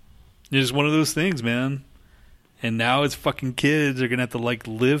one of those things, man. And now it's fucking kids are gonna have to like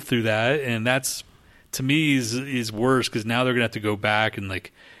live through that, and that's to me is worse because now they're gonna have to go back and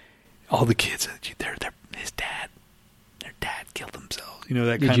like all the kids, they're his dad. Their dad killed himself.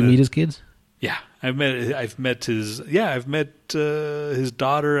 That. Did you meet his kids? Yeah, I've met his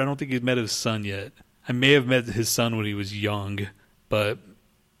daughter. I don't think he's met his son yet. I may have met his son when he was young, but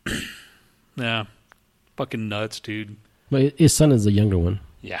yeah, fucking nuts, dude. But his son is the younger one.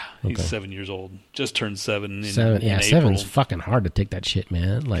 Yeah, he's 7 years old. Just turned 7. In 7's fucking hard to take that shit,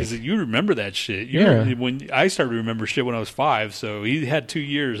 man. Like, because you remember that shit. When I started to remember shit when I was 5, so he had 2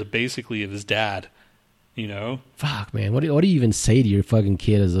 years basically of his dad. Fuck, man. What do you even say to your fucking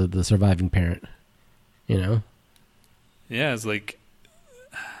kid as the surviving parent? Yeah, it's like,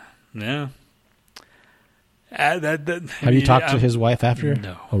 yeah. Have you talked to his wife after?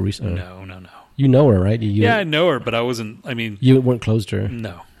 No. Oh, recently? No. You know her, right? Yeah, I know her, but I wasn't. I mean, you weren't close to her.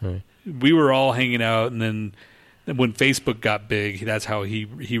 No, right. We were all hanging out, and then when Facebook got big, that's how he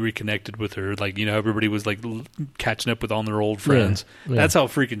reconnected with her. Like, everybody was like catching up with all their old friends. Yeah. That's how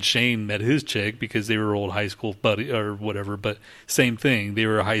freaking Shane met his chick, because they were old high school buddy or whatever. But same thing, they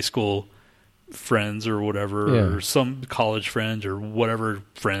were high school friends or whatever, or some college friends or whatever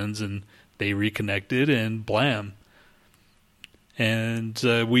friends, and they reconnected, and blam. And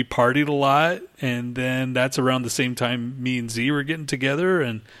we partied a lot, and then that's around the same time me and Z were getting together,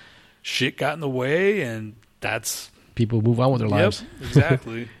 and shit got in the way, and that's... People move on with their lives. Yep,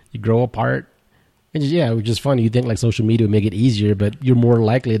 exactly. You grow apart. And which is funny. You think like social media would make it easier, but you're more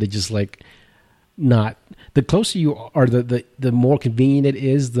likely to just like not... The closer you are, the more convenient it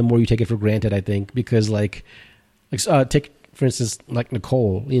is, the more you take it for granted, I think. Because take, for instance, like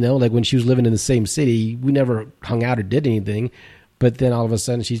Nicole, like when she was living in the same city, we never hung out or did anything. But then all of a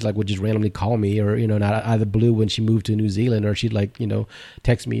sudden she's like, would just randomly call me, or, not out of the blue when she moved to New Zealand, or she'd like,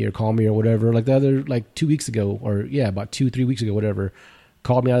 text me or call me or whatever. Like the other, like 2 weeks ago, or about 2-3 weeks ago, whatever,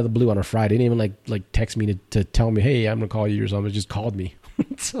 called me out of the blue on a Friday. Didn't even like text me to tell me, hey, I'm going to call you or something. Just called me.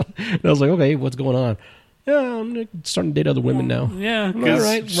 And I was like, okay, what's going on? Yeah, I'm starting to date other women now. Yeah,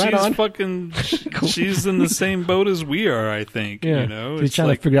 because she's on. Fucking, cool. She's in the same boat as we are, I think. Yeah. She's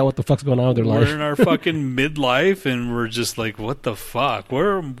trying to figure out what the fuck's going on with their life. We're in our fucking midlife, and we're just like, what the fuck?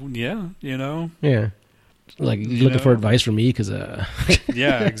 Yeah. Like looking for advice from me because.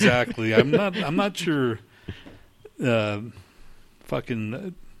 Yeah, exactly. I'm not sure.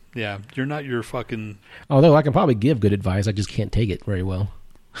 Fucking. Yeah, you're not your fucking. Although I can probably give good advice, I just can't take it very well.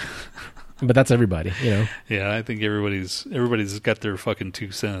 But that's everybody, Yeah, I think everybody's got their fucking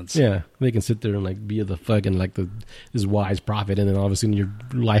 2 cents. Yeah, they can sit there and like be the fucking like this wise prophet, and then all of a sudden your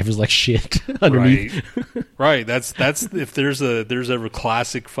life is like shit underneath. Right. That's if there's a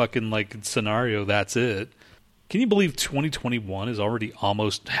classic fucking like scenario, that's it. Can you believe 2021 is already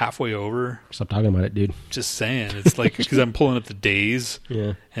almost halfway over? Stop talking about it, dude. Just saying, it's like because I'm pulling up the days.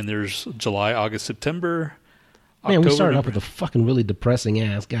 Yeah, and there's July, August, September. Man, October, we started off with a fucking really depressing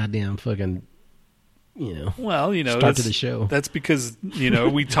ass goddamn fucking, Well, start to the show. That's because,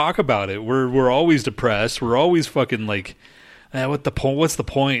 we talk about it. We're always depressed. We're always fucking like, what's the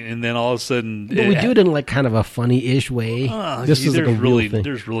point? And then all of a sudden... But we do it in like kind of a funny-ish way. This is like a real thing.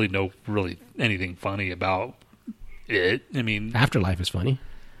 There's really no anything funny about it. I mean... Afterlife is funny.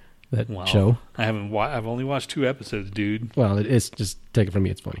 That show. I've only watched 2 episodes, dude. Well, it's just, take it from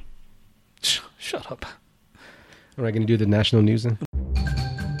me, it's funny. Shut up. Are I going to do the national news then?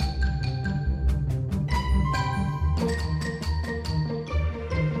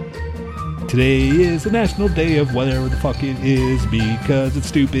 Today is the National Day of whatever the fuck it is because it's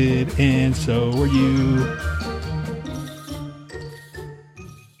stupid and so are you.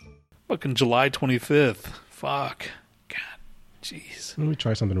 Fucking July 25th. Fuck. God. Jeez. Let me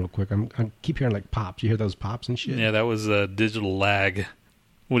try something real quick. I keep hearing like pops. You hear those pops and shit? Yeah, that was a digital lag.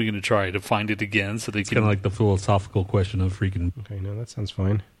 What are you going to try to find it again so they it's can... kind of like the philosophical question of freaking... Okay, no, that sounds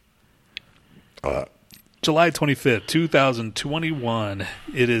fine. July 25th, 2021.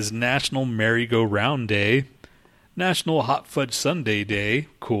 It is National Merry-Go-Round Day. National Hot Fudge Sundae Day.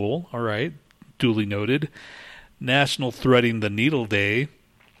 Cool. All right. Duly noted. National Threading the Needle Day.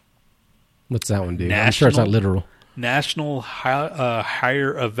 What's that one, dude? I'm sure it's not literal. National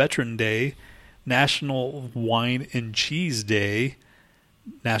Hire a Veteran Day. National Wine and Cheese Day.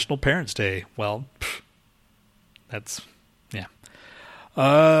 National Parents' Day. Well, that's, yeah.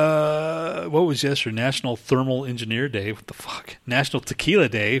 What was yesterday? National Thermal Engineer Day. What the fuck? National Tequila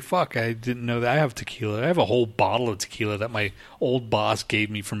Day. Fuck, I didn't know that. I have tequila. I have a whole bottle of tequila that my old boss gave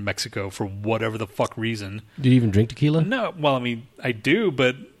me from Mexico for whatever the fuck reason. Do you even drink tequila? No, well, I mean, I do,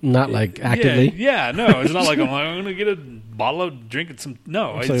 but not like actively. Yeah, no, it's not like I'm gonna get a bottle of drinking some.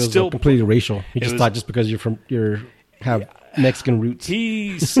 No, So it it's was still completely racial. You it just was- thought just because you're have Mexican roots.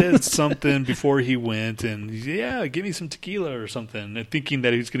 He said something before he went, and give me some tequila or something, and thinking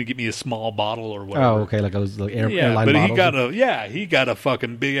that he was going to get me a small bottle or whatever. Oh, okay, like I was like airline but bottles. he got a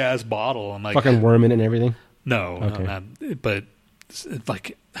fucking big ass bottle. I'm like, Fucking worm in it and everything. no, Okay. not, but it's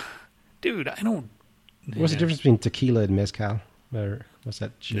like, dude, I don't. What's the difference between tequila and mezcal? Or what's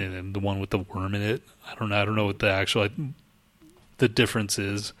that shit? And the one with the worm in it. I don't know what the difference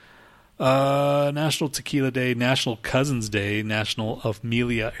is. National Tequila Day, National Cousins Day, National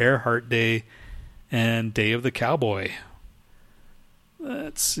Amelia Earhart Day, and Day of the Cowboy.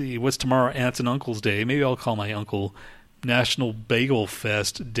 Let's see. What's tomorrow? Aunts and Uncles Day. Maybe I'll call my uncle. National Bagel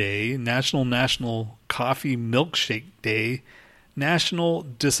Fest Day, National Coffee Milkshake Day, National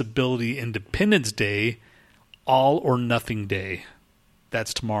Disability Independence Day, All or Nothing Day.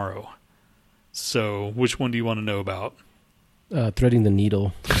 That's tomorrow. So, which one do you want to know about? Threading the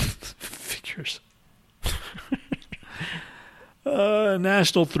needle. Figures.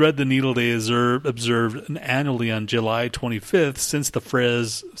 National Thread the Needle Day is observed annually on July 25th. Since the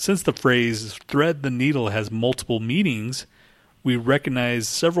phrase thread the needle has multiple meanings, we recognize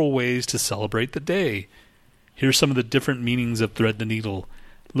several ways to celebrate the day. Here's some of the different meanings of thread the needle.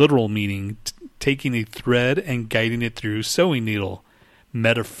 Literal meaning, taking a thread and guiding it through sewing needle.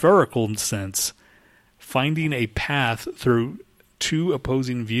 Metaphorical sense, finding a path through two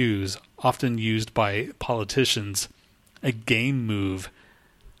opposing views, often used by politicians. A game move,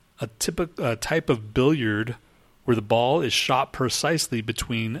 a type of billiard where the ball is shot precisely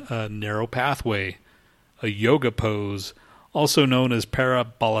between a narrow pathway. A yoga pose, also known as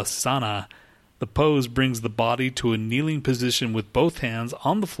Parabalasana. The pose brings the body to a kneeling position with both hands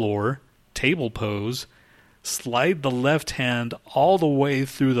on the floor. Table pose. Slide the left hand all the way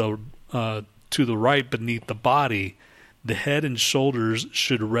through to the right beneath the body. The head and shoulders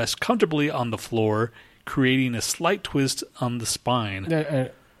should rest comfortably on the floor, creating a slight twist on the spine. That's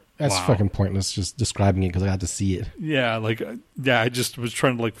Wow. fucking pointless. Just describing it because I got to see it. I just was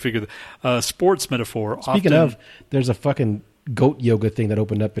trying to figure the sports metaphor. Speaking often, of, there's a fucking goat yoga thing that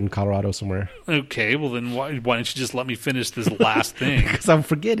opened up in Colorado somewhere. okay, well then why don't you just let me finish this last thing? Because I'll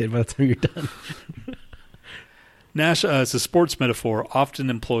forget it by the time you're done. It's a sports metaphor often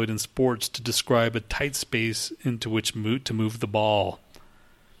employed in sports to describe a tight space into which to move the ball.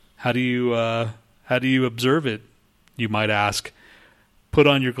 How do you observe it? You might ask. Put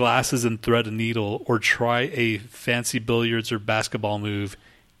on your glasses and thread a needle, or try a fancy billiards or basketball move.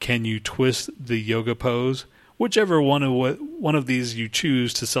 Can you twist the yoga pose? Whichever one of these you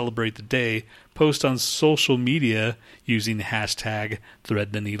choose to celebrate the day, post on social media using hashtag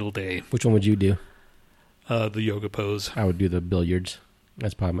 #ThreadTheNeedleDay. Which one would you do? The yoga pose. I would do the billiards.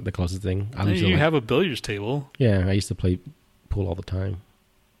 That's probably the closest thing. You have a billiards table. Yeah, I used to play pool all the time.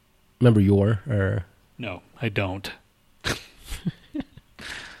 Remember or No, I don't.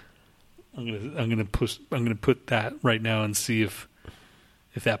 I'm gonna put that right now and see if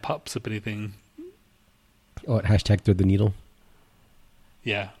that pops up anything. hashtag thread the needle.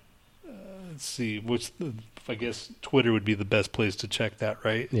 Yeah. Let's see. I guess Twitter would be the best place to check that,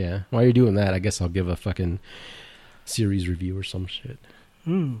 right? Yeah. While you're doing that, I guess I'll give a fucking series review or some shit.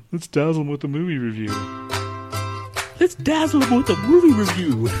 Let's dazzle them with a movie review. Let's dazzle them with a movie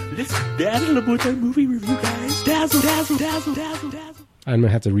review. Let's dazzle them with a movie review, guys. Dazzle, dazzle, dazzle, dazzle, dazzle. I'm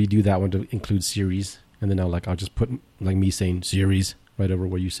gonna have to redo that one to include series, and then I'll just put me saying series right over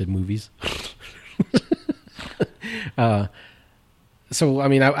where you said movies. So I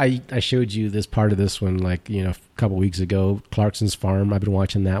mean, I showed you this part of this one a couple weeks ago. Clarkson's Farm. I've been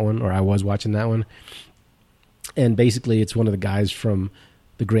watching that one, or I was watching that one, and basically it's one of the guys from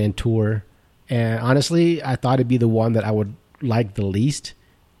the Grand Tour. And honestly, I thought it'd be the one that I would like the least,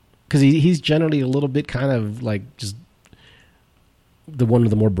 because he's generally a little bit kind of just the one of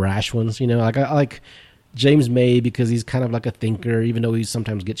the more brash ones, I like James May because he's kind of like a thinker, even though he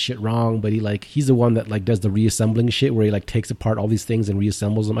sometimes gets shit wrong. But he's the one that does the reassembling shit, where he takes apart all these things and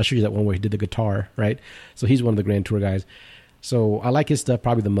reassembles them. I showed you that one where he did the guitar, right? So he's one of the Grand Tour guys. So I like his stuff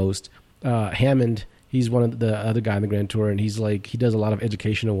probably the most. Hammond, he's one of the other guy in the Grand Tour, and he's he does a lot of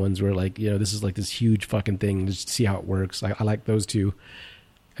educational ones where this is this huge fucking thing. Just see how it works. I like those two.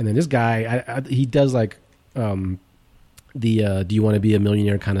 And then this guy, he does the do you want to be a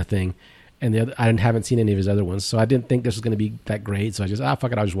millionaire kind of thing. and I haven't seen any of his other ones, so I didn't think this was going to be that great. So I just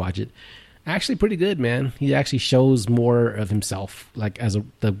fuck it, I'll just watch it. Actually, pretty good, man. He actually shows more of himself, like as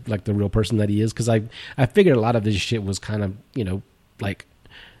the real person that he is. Because I figured a lot of this shit was kind of like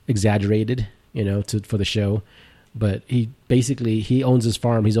exaggerated, for the show. But he owns his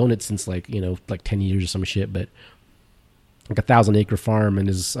farm. He's owned it since like 10 years or some shit. But like 1,000-acre farm, and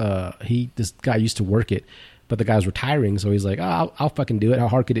this guy used to work it, but the guy's retiring, so he's like, I'll fucking do it. How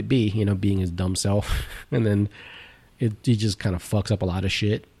hard could it be? Being his dumb self, and then he just kind of fucks up a lot of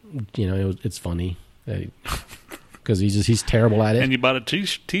shit. It's funny because he's terrible at it. And you bought a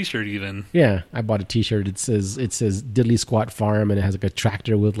t-shirt even. Yeah, I bought a t-shirt. It says Diddley Squat Farm, and it has like a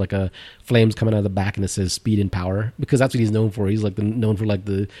tractor with like a flames coming out of the back, and it says speed and power, because that's what he's known for. He's like known for like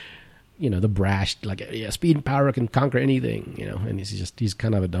the the brash, like, yeah, speed and power can conquer anything, and he's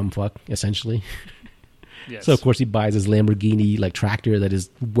kind of a dumb fuck, essentially. Yes. So of course he buys his Lamborghini like tractor that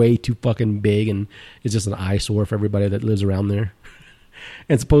is way too fucking big and is just an eyesore for everybody that lives around there.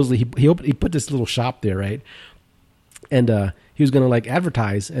 And supposedly he put this little shop there, right? And he was gonna like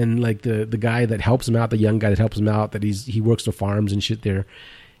advertise, and like the guy that helps him out, the young guy that helps him out, that he works the farms and shit there.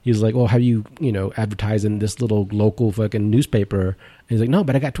 He was like, well, have you advertised in this little local fucking newspaper? And he's like, no,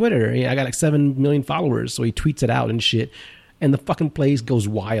 but I got Twitter. I got like 7 million followers. So he tweets it out and shit. And the fucking place goes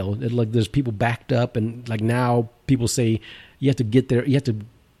wild. Like there's people backed up, and like now people say you have to get there. You have to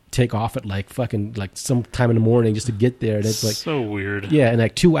take off at like fucking like some time in the morning just to get there. And it's like so weird. Yeah, and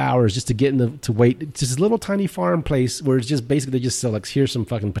like 2 hours just to get to wait. It's just this little tiny farm place where it's just basically they just sell like, here's some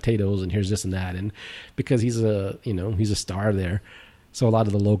fucking potatoes and here's this and that. And because he's a star there, so a lot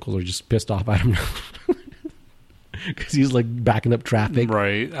of the locals are just pissed off at him because he's like backing up traffic.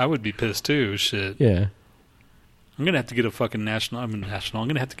 Right, I would be pissed too. Shit. Yeah. I'm gonna have to get a fucking national. I'm gonna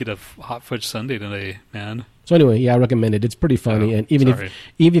have to get a hot fudge sundae today, man. So anyway, yeah, I recommend it. It's pretty funny, and even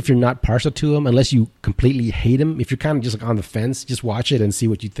if you're not partial to him, unless you completely hate him, if you're kind of just like on the fence, just watch it and see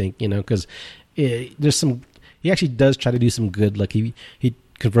what you think. Because there's some. He actually does try to do some good. Like he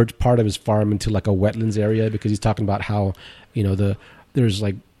converts part of his farm into like a wetlands area, because he's talking about how there's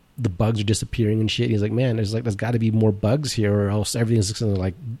like the bugs are disappearing and shit. He's like, man, there's got to be more bugs here, or else everything's just gonna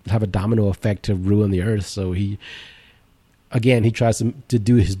like have a domino effect to ruin the earth. So he tries to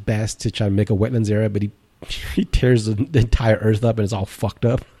do his best to try to make a wetlands area, but he tears the entire earth up and it's all fucked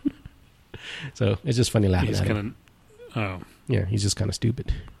up. So it's just funny laughing at him. Yeah, he's just kind of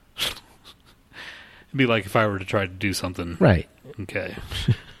stupid. It'd be like if I were to try to do something. Right. Okay.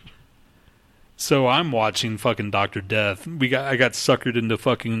 So I'm watching fucking Dr. Death. I got suckered into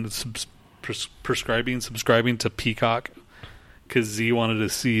fucking subscribing to Peacock because Z wanted to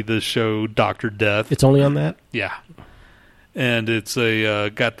see the show Dr. Death. It's only on that? Yeah. And it's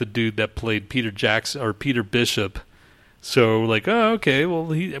got the dude that played Peter Jackson or Peter Bishop. So like, oh, okay, well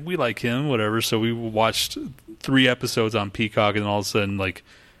we like him, whatever. So we watched 3 episodes on Peacock, and all of a sudden like,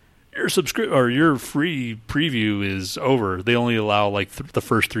 your free preview is over. They only allow like the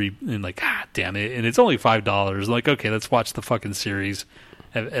first 3, and like, damn it, and it's only $5. Like, okay, let's watch the fucking series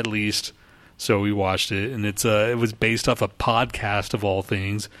at least. So we watched it, and it was based off a podcast of all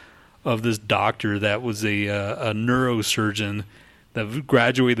things, of this doctor that was a neurosurgeon that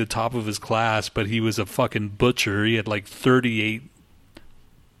graduated the top of his class, but he was a fucking butcher. He had like 38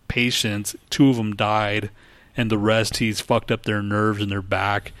 patients, 2 of them died, and the rest he's fucked up their nerves and their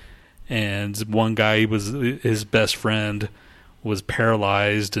back. And one guy his best friend was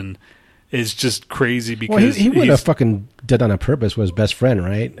paralyzed, and it's just crazy because he wouldn't have fucking did on purpose with his best friend,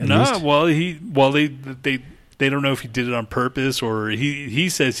 right? They don't know if he did it on purpose, or he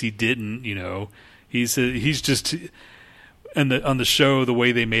says he didn't. He said he's just. And on the show, the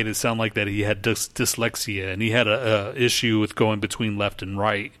way they made it sound like that he had dyslexia, and he had a issue with going between left and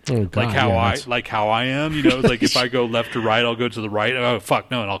right, like how I am. Like if I go left to right, I'll go to the right. Oh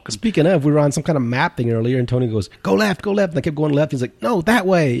fuck no! And I'll. Speaking of, we were on some kind of map thing earlier, and Tony goes, "Go left, go left." And I kept going left. He's like, "No, that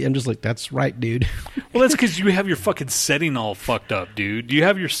way." I'm just like, "That's right, dude." Well, that's because you have your fucking setting all fucked up, dude. You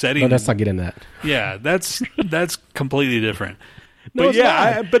have your setting. No, let's not get in that. Yeah, that's completely different. No, but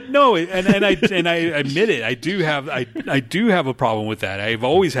yeah, and I admit it. I do have a problem with that. I've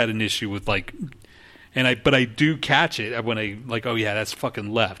always had an issue with but I do catch it when I like, oh yeah, that's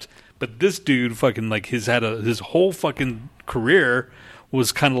fucking left. But this dude fucking like his whole fucking career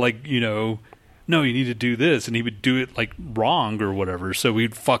was kind of like, no, you need to do this, and he would do it like wrong or whatever. So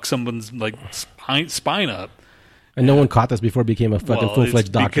he'd fuck someone's like spine up. And no one caught this before it became a fucking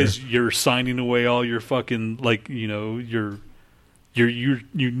full-fledged doctor. Because you're signing away all your fucking you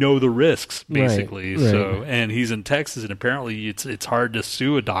know the risks basically, right. So and he's in Texas, and apparently it's hard to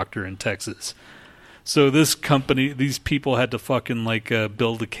sue a doctor in Texas. So this company, these people had to fucking like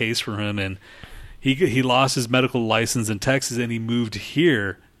build a case for him, and he lost his medical license in Texas, and he moved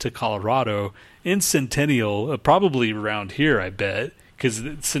here to Colorado in Centennial, probably around here, I bet, because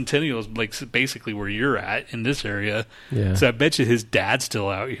Centennial is like basically where you're at in this area. Yeah. So I bet you his dad's still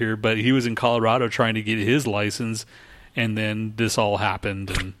out here, but he was in Colorado trying to get his license, and then this all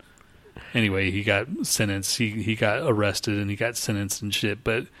happened, and anyway, he got sentenced. He got arrested and he got sentenced and shit,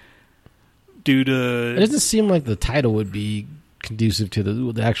 but due to... It doesn't seem like the title would be conducive to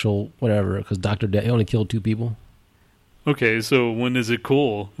the actual whatever, because Dr. Death, he only killed 2 people. Okay, so when is it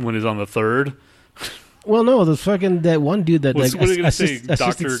cool? When is on the 3rd? Well, no, the fucking that one dude that What are you gonna say,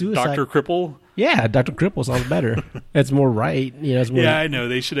 assisted suicide. Dr. Cripple? Yeah, Dr. Cripple sounds better. It's more right. You know, it's more, Yeah, I know.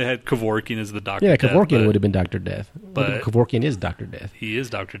 They should have had Kevorkian as the Dr. yeah, Death, Kevorkian would have been Dr. Death. but- Kevorkian is Dr. Death. He is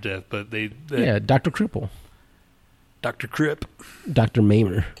Dr. Death, but they Yeah, Dr. Cripple. Dr. Crip. Dr.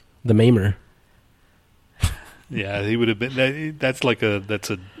 Maimer. The Maimer. Yeah, he would have been. That's like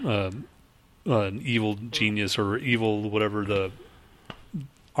an evil genius or evil whatever the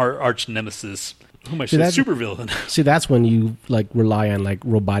arch nemesis. Who am I saying? Super villain. See, that's when you like rely on like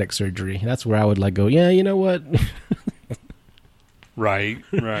robotic surgery. That's where I would like go, yeah, you know what? Right.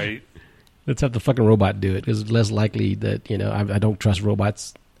 Let's have the fucking robot do it. It's less likely that, you know, I don't trust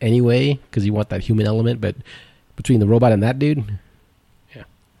robots anyway because you want that human element. But between the robot and that dude,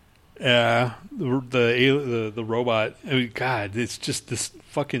 yeah, the robot. I mean, God, it's just this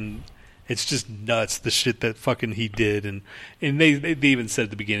fucking. It's just nuts, the shit that fucking he did, and they even said at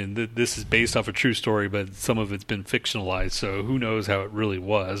the beginning that this is based off a true story, but some of it's been fictionalized. So who knows how it really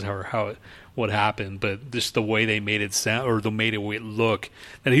was, or what happened? But just the way they made it sound, or the made it look,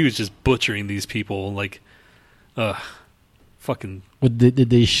 that he was just butchering these people, like, fucking. Did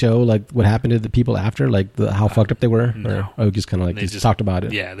they show like what happened to the people after, like how fucked up they were? No, or just kind of like they just talked about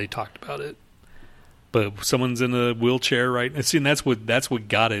it. Yeah, they talked about it. But someone's in a wheelchair, right? And see, and that's what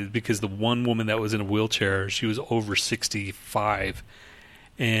got it, because the one woman that was in a wheelchair, she was over 65,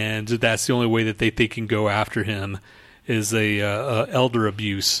 and that's the only way that they can go after him is a elder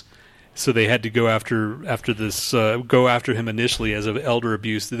abuse. So they had to go after him initially as an elder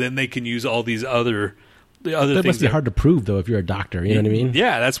abuse. Then they can use all these other things. That must be hard to prove, though, if you're a doctor. You know what I mean?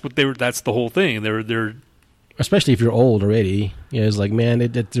 Yeah, that's what they were. That's the whole thing. They're especially if you're old already. You know, it's like, man,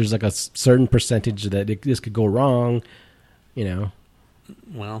 there's like a certain percentage that this could go wrong. You know.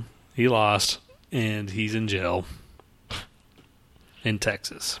 Well, he lost, and he's in jail in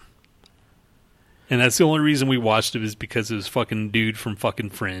Texas. And that's the only reason we watched it, is because it was fucking dude from fucking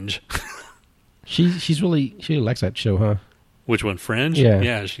Fringe. she really likes that show, huh? Which one, Fringe?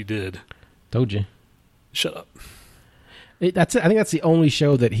 Yeah, she did. Told you. Shut up. I think that's the only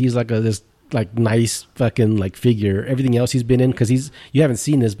show that he's like this like nice fucking like figure. Everything else he's been in, because you haven't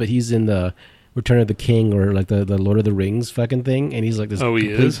seen this, but he's in the Return of the King, or like the Lord of the Rings fucking thing, and he's like this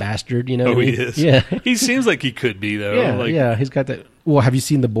complete bastard, you know? Oh, he is. Yeah. He seems like he could be, though. Yeah, like, yeah. He's got that. Well, have you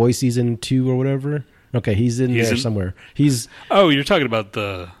seen The Boys season 2 or whatever? Okay, he's there somewhere. Oh, you're talking about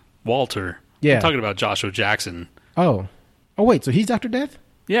the Walter. Yeah. I'm talking about Joshua Jackson. Oh, wait. So he's Dr. Death?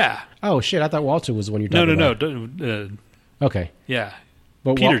 Yeah. Oh shit! I thought Walter was the one you're talking about. No. Okay. Yeah.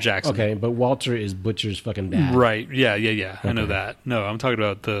 But Peter Jackson. Okay, but Walter is Butcher's fucking dad. Right. Yeah. Okay. I know that. No, I'm talking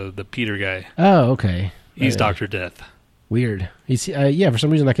about the Peter guy. Oh, okay. He's Dr. Death. Weird. He's yeah. For some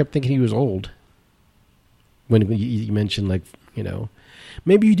reason, I kept thinking he was old. When you mentioned, like, you know,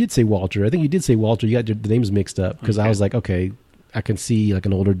 maybe you did say Walter. I think you did say Walter. You got the names mixed up, because I was like, okay, I can see like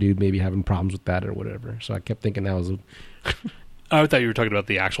an older dude maybe having problems with that or whatever. So I kept thinking that was. I thought you were talking about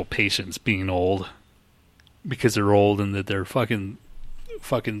the actual patients being old, because they're old, and that their fucking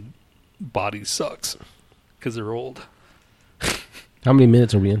body sucks because they're old. How many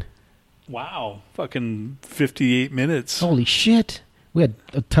minutes are we in? Wow, fucking 58 minutes. Holy shit! We had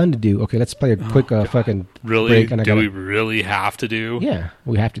a ton to do. Okay, let's play a quick fucking really break. Do we really have to do? Yeah,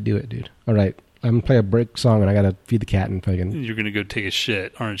 we have to do it, dude. All right, I'm gonna play a break song, and I gotta feed the cat and fucking. You're gonna go take a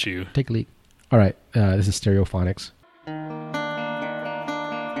shit, aren't you? Take a leak. All right, this is Stereophonics.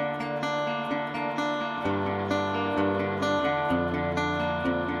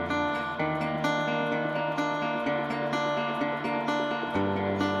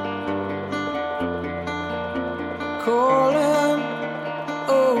 Calling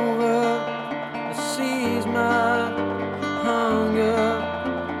over to seize my hunger,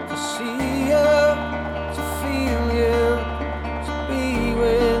 to see you, to feel you, to be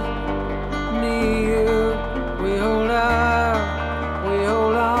with me. We hold out, we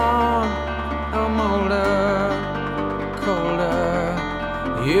hold on. I'm older, colder.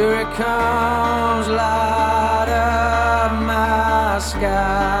 Here it comes, light of my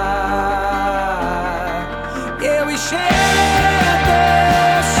sky.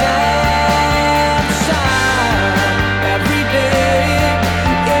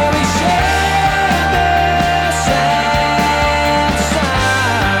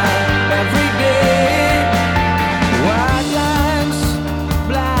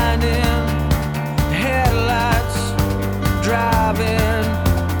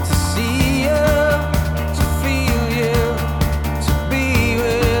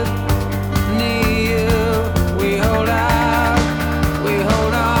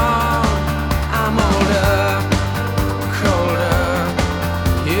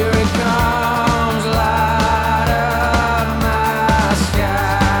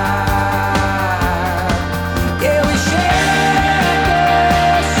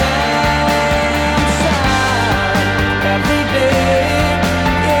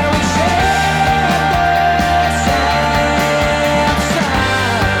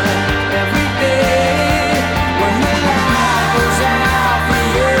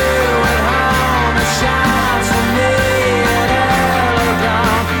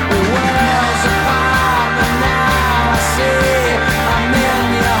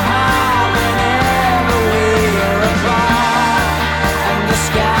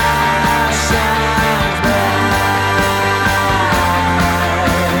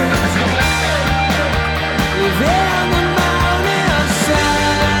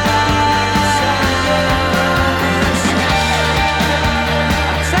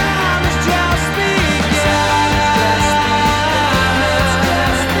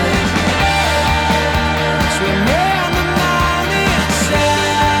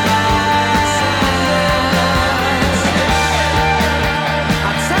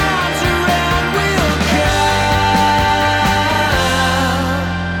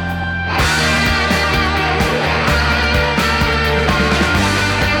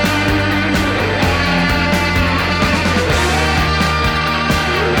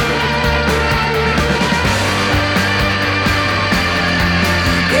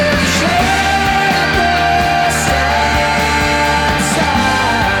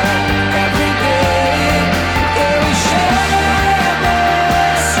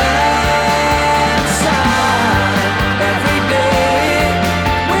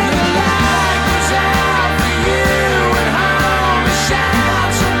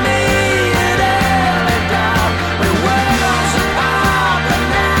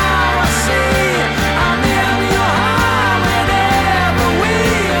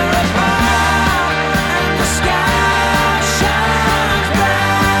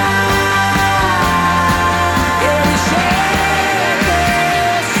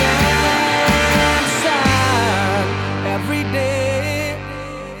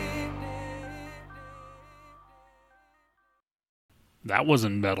 That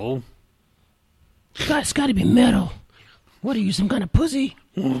wasn't metal. It's got to be metal. What are you, some kind of pussy?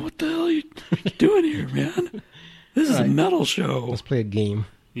 What the hell are you doing here, man? This is a metal show. Let's play a game.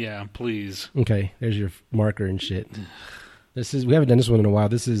 Yeah, please. Okay, there's your marker and shit. We haven't done this one in a while.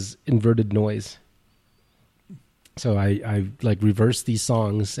 This is inverted noise. So I like reverse these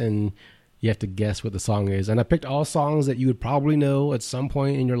songs, and you have to guess what the song is. And I picked all songs that you would probably know at some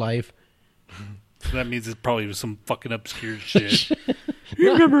point in your life. So that means it's probably some fucking obscure shit.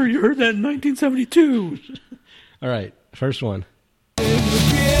 You remember you heard that in 1972. All right, first one.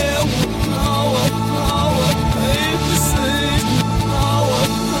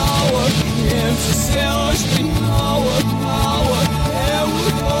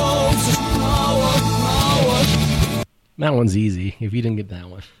 That one's easy. If you didn't get that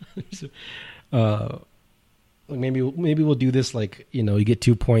one, maybe we'll do this like, you get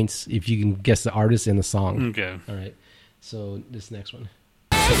 2 points if you can guess the artist and the song. Okay. All right. So this next one.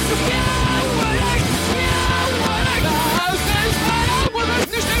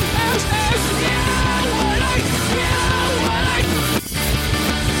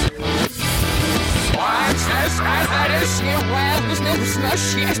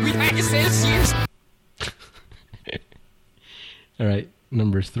 All right,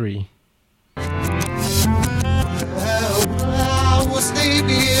 number 3.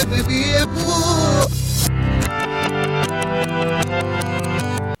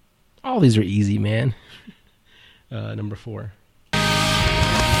 All these are easy, man. Number 4.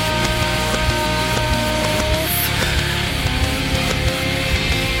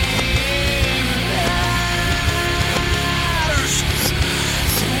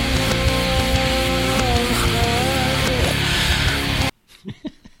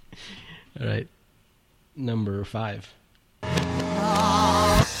 All right. Number 5.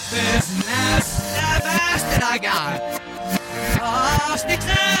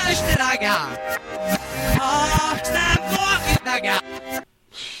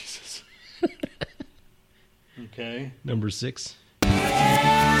 Jesus. Okay. Number 6.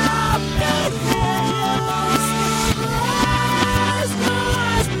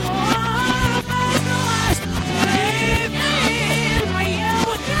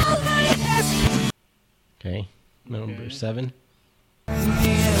 Okay. Number 7. Okay.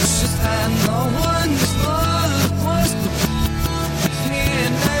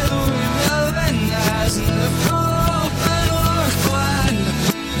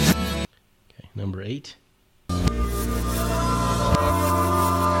 Number 8.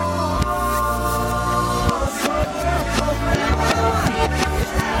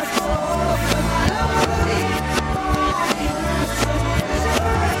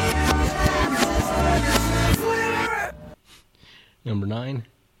 Number 9.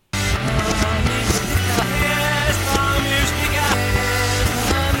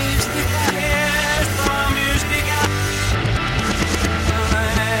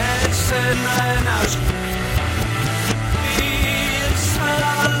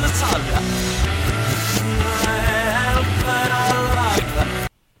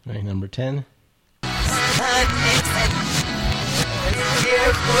 All right, number 10.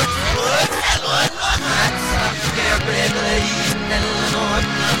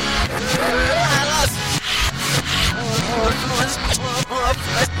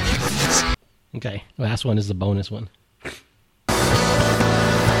 Okay, last one is the bonus one.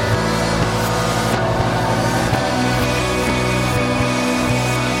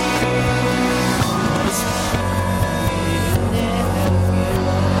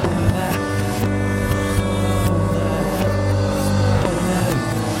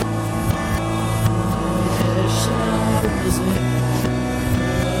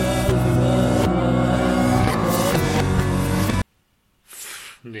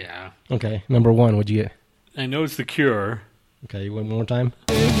 Yeah. Okay, number 1, what'd you get? I know it's The Cure. Okay, one more time.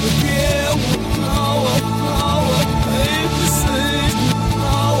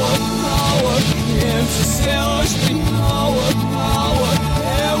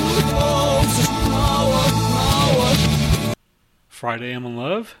 Friday I'm in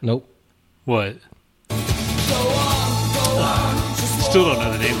Love? Nope. What? Still don't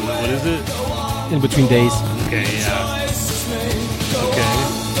know the name of it. What is it? In Between Days. Okay, yeah. Okay.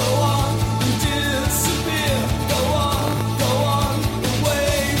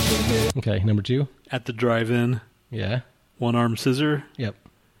 Okay, number 2. At the Drive-In. Yeah. One Arm Scissor. Yep.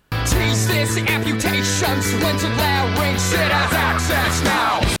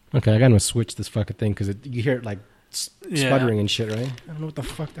 Okay, I gotta switch this fucking thing because you hear it like sputtering and shit, right? I don't know what the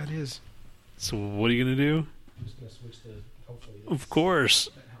fuck that is. So what are you going to do? I'm just gonna switch the. Hopefully. Of course.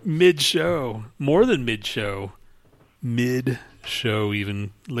 Mid-show. More than mid-show. mid-show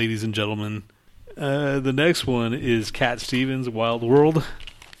even, ladies and gentlemen. The next one is Cat Stevens' Wild World.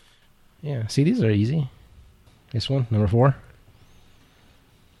 Yeah, see, these are easy. This one, number 4.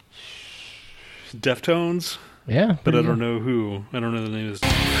 Deftones, Yeah. but I pretty don't good. know who. I don't know the name of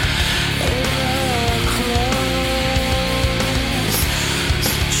this.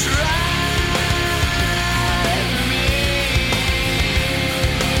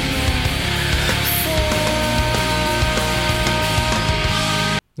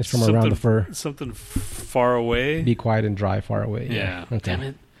 It's from Around the Fur. Something far away. Be quiet and dry, far away. Yeah. Okay. Damn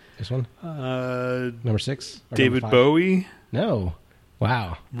it. This one, number 6. Or David number 5? Bowie. No.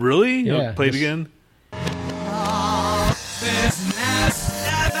 Wow. Really? Yeah, Play it this- again.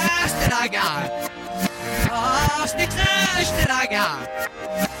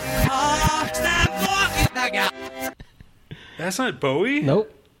 That's not Bowie?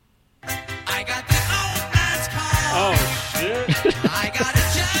 Nope. Oh, shit.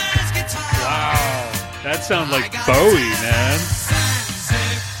 Wow. That sounds like Bowie, man.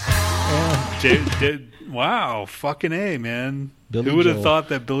 Wow. Fucking A, man. Billy Who would have Joel. thought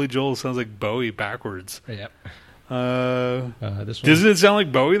that Billy Joel sounds like Bowie backwards? Yep. Doesn't This one, it sound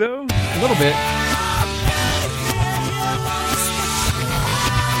like Bowie, though? a little bit.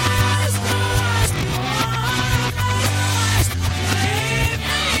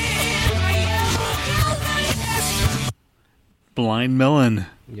 Blind Melon.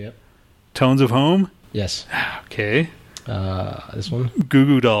 Yep. Tones of Home? Yes. Okay. This one. Goo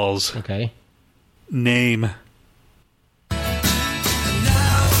Goo Dolls. Okay. Name.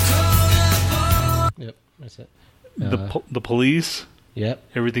 Yep. That's it. The Police. Yep.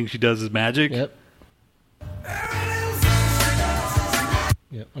 Everything She Does Is Magic. Yep.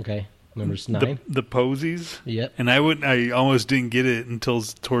 Yep. Okay. Numbers 9. The Posies. Yep. And I almost didn't get it until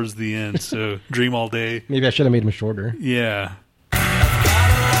towards the end. So Dream All Day. Maybe I should have made them shorter. Yeah.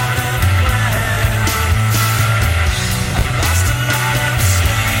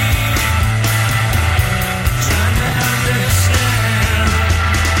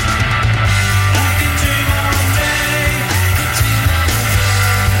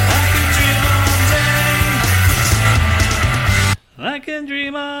 I can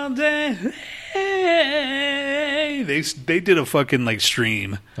dream all day. Hey. They did a fucking like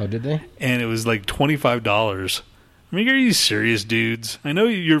stream, Oh, did they? and it was like $25. I mean, are you serious, dudes? I know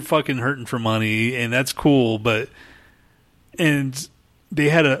you're fucking hurting for money, and that's cool, but and they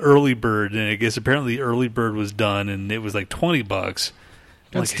had an early bird, and I guess apparently early bird was done, and it was like $20. That's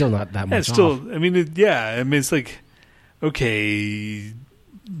Like, still not that much That's still. off. I mean, it's like okay,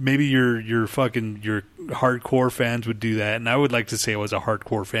 maybe your fucking your hardcore fans would do that, and I would like to say I was a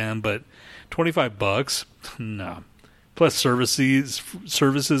hardcore fan, but $25, no. Plus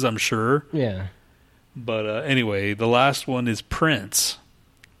services, I'm sure. Yeah. But anyway, the last one is Prince.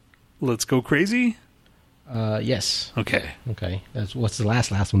 Let's Go Crazy. Yes. Okay, Okay. What's the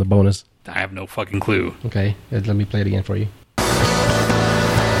last one? The bonus. I have no fucking clue. Okay. Let me play it again for you.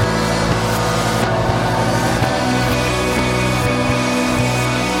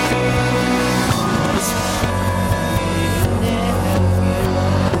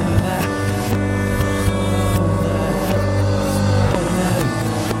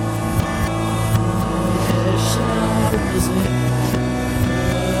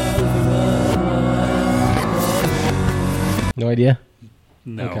 No idea?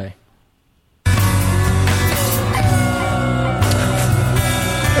 No. Okay.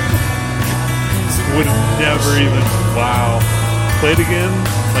 Would never even. Wow. Play it again,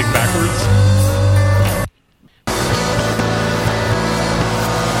 like backwards.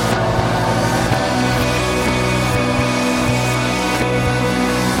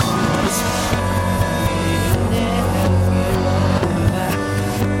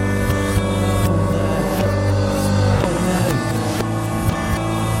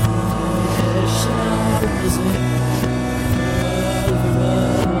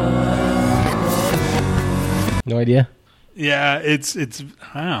 No idea? Yeah, it's.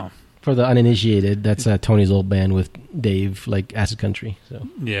 Wow. For the uninitiated, that's Tony's old band with Dave, like Acid Country. So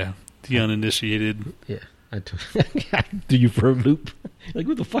Yeah, the uninitiated. yeah, I do you for a loop. Like,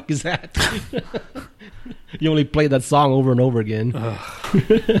 what the fuck is that? You only play that song over and over again.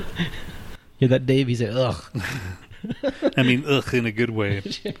 Hear that, Dave? He said, "Ugh." I mean, ugh, in a good way.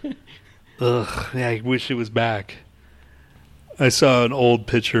 Ugh, yeah, I wish it was back. I saw an old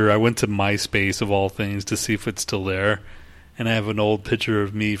picture. I went to MySpace, of all things, to see if it's still there. And I have an old picture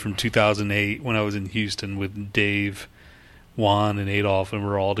of me from 2008 when I was in Houston with Dave, Juan, and Adolph, and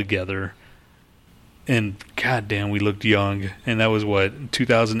we're all together. And goddamn, we looked young. And that was what,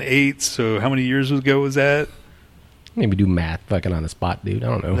 2008? So how many years ago was that? Maybe do math fucking on the spot, dude. I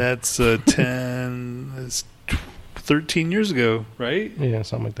don't know. That's 10. That's 13 years ago, right? Yeah,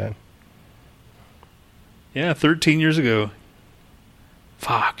 something like that. Yeah, 13 years ago.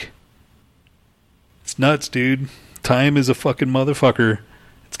 Fuck. It's nuts, dude. Time is a fucking motherfucker.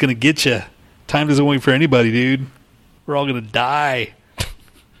 It's gonna get you. Time doesn't wait for anybody, dude. We're all gonna die.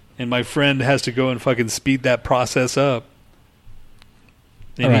 And my friend has to go and fucking speed that process up.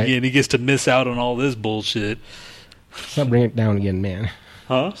 And, Right. and he gets to miss out on all this bullshit. Stop bringing it down again, man.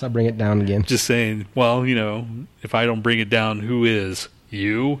 Huh? Stop bringing it down again. Just saying, well, you know, if I don't bring it down, who is?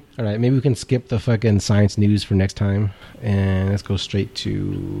 You? All right, maybe we can skip the fucking science news for next time, and let's go straight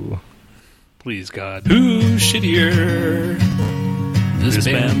to... Please, God. Who's shittier? This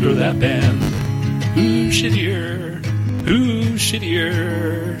band or that band? Who's shittier? Who's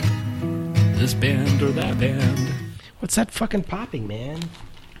shittier? This band or that band? What's that fucking popping, man?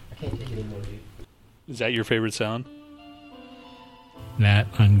 I can't take it anymore, dude. Is that your favorite sound? Nat,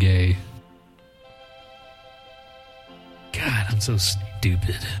 I'm gay. God, I'm so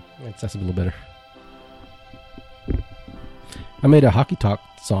stupid. That's a little better. I made a hockey talk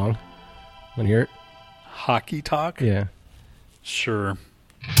song. Want to hear it? Hockey talk? Yeah. Sure.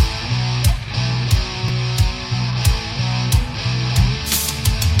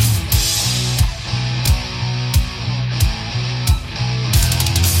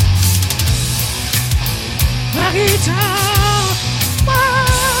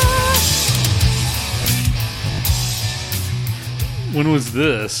 When was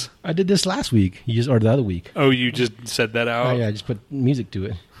this? I did this last week. Or the other week. Oh, you just said that out? Oh, yeah, I just put music to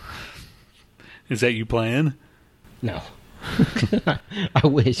it. Is that you playing? No. I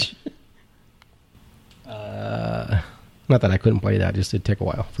wish. Not that I couldn't play that. Just it'd take a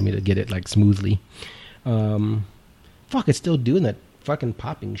while for me to get it like smoothly. Fuck, it's still doing that fucking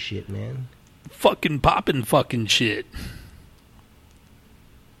popping shit, man. Fucking popping fucking shit.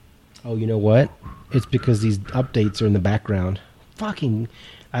 Oh, you know what? It's because these updates are in the background. Fucking,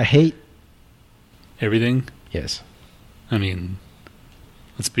 I hate... Everything? Yes. I mean,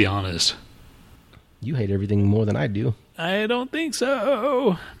 let's be honest. You hate everything more than I do. I don't think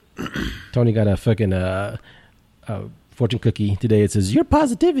so. Tony got a fucking fortune cookie today. It says, your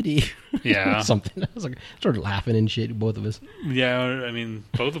positivity. Yeah. Something. I was like, started laughing and shit, both of us. Yeah, I mean,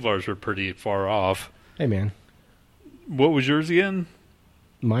 both of ours were pretty far off. Hey, man. What was yours again?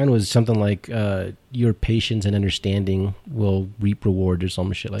 Mine was something like, your patience and understanding will reap rewards or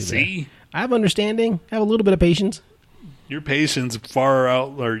some shit like that. See? I have understanding. I have a little bit of patience. Your patience far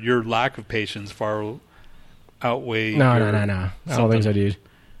out, or your lack of patience far outweigh. No. your I don't think something. so, dude.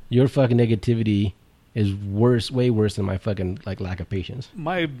 Your fucking negativity is way worse than my fucking like lack of patience.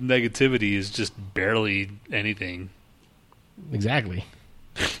 My negativity is just barely anything. Exactly.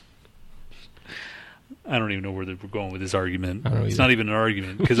 I don't even know where we're going with this argument. I don't know It's either. not even an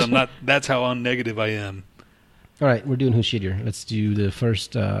argument because I'm not. That's how unnegative I am. All right, we're doing Who's Shittier. Let's do the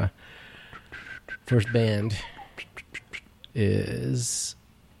first band is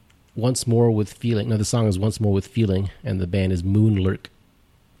Once More with Feeling. No, the song is Once More with Feeling, and the band is Moonlurk.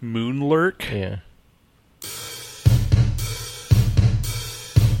 Moonlurk? Yeah.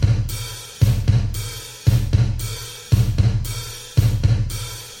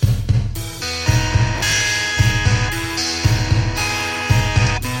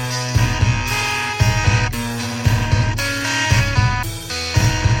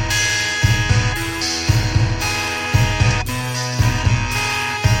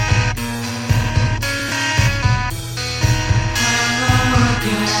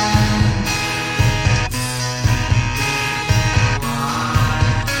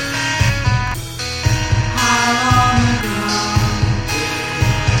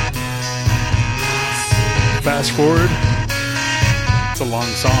 Fast forward. It's a long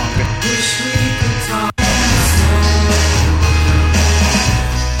song.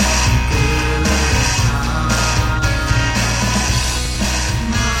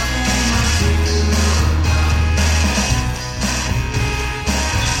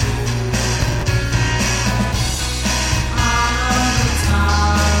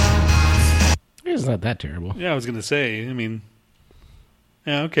 It's not that terrible. Yeah, I was gonna say. I mean,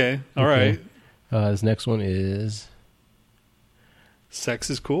 yeah, okay, all right. This next one is Sex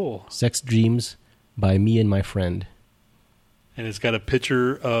is cool, Sex Dreams by Me and My Friend. and it's got a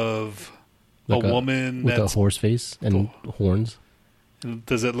picture of Like a woman with that's. a horse face and horns.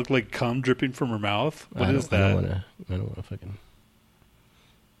 Does that look like cum dripping from her mouth? What is I that? don't wanna fucking...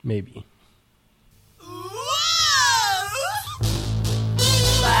 Maybe.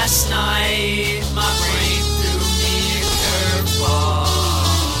 Last night, my brain threw me a curveball.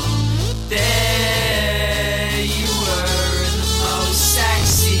 There you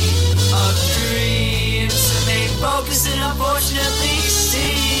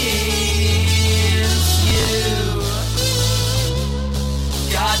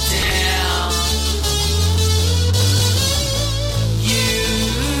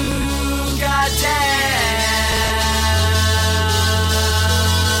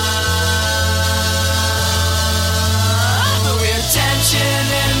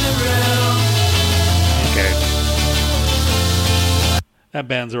That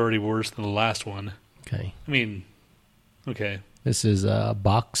band's already worse than the last one. Okay. I mean, okay. This is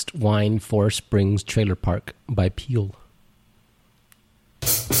Boxed Wine Forest Springs Trailer Park by Peel.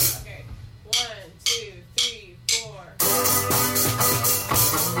 Okay. 1, 2, 3, 4.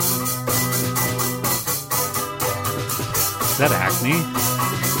 Is that Acne?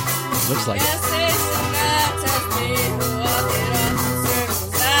 Looks like it.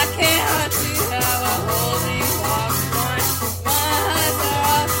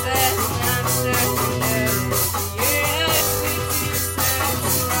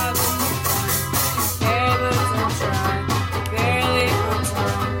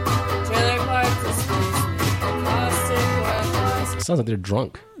 Sounds like they're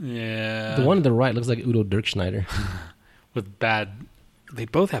drunk. Yeah. The one on the right looks like Udo Dirkschneider. With bad... They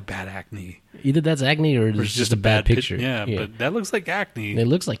both have bad acne. Either that's acne or it's just a bad picture. Yeah, but that looks like acne. It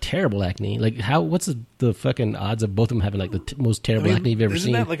looks like terrible acne. Like, how? What's the fucking odds of both of them having like the most terrible acne you've ever isn't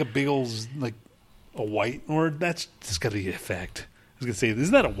seen? Isn't that like a big old, like, a white... Or that's got to be an effect. I was going to say,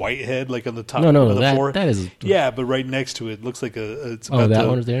 isn't that a white head, like, on the top of the floor? That is... Yeah, but right next to it looks like a... It's about that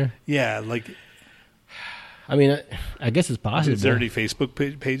one's there? Yeah, like... I mean, I guess it's possible. Is there any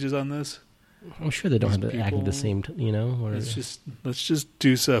Facebook pages on this? I'm sure they don't have to act at the same, Or let's just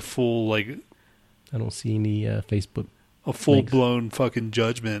do a full, like... I don't see any Facebook. A full-blown fucking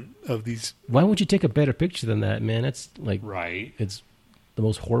judgment of these... Why won't you take a better picture than that, man? That's, like... Right. It's the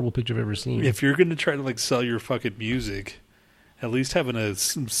most horrible picture I've ever seen. If you're going to try to, like, sell your fucking music, at least having a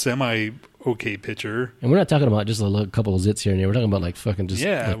semi-okay picture. And we're not talking about just a couple of zits here and there. We're talking about, like, fucking just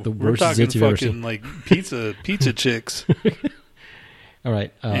like, the worst zits you've ever seen. Like, pizza chicks. All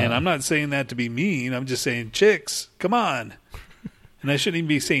right. And I'm not saying that to be mean. I'm just saying chicks. Come on. And I shouldn't even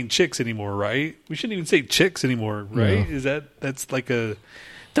be saying chicks anymore, right? We shouldn't even say chicks anymore, right? No. That's like a,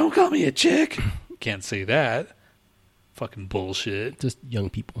 don't call me a chick. Can't say that. Fucking bullshit. Just young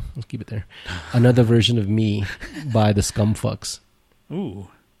people. Let's keep it there. Another version of Me by the Scumfucks. Ooh.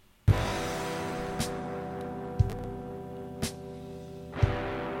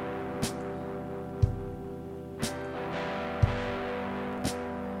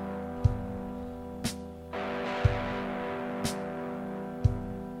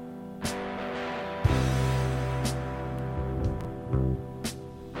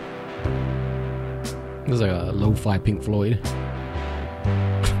 This is like a lo-fi Pink Floyd.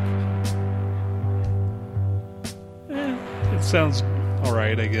 It sounds all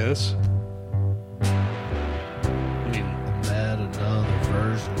right, I guess. I mean, that another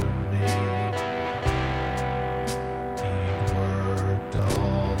version of me. He worked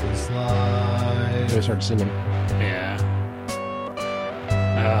all his life. They start singing. Yeah.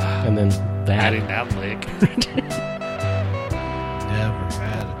 And then that. Adding that lick. Never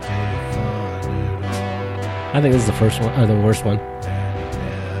had a day of fun at all. I think this is the first one, or the worst one.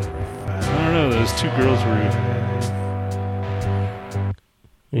 I don't know. Those two girls were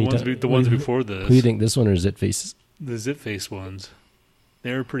the ones before this. Who do you think, this one or Zit Face? The Zit Face ones.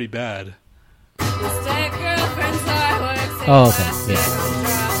 They were pretty bad. Oh, okay. Yeah.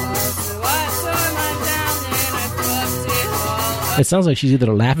 It sounds like she's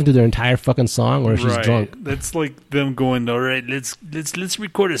either laughing through their entire fucking song or she's drunk. That's like them going, all right, let's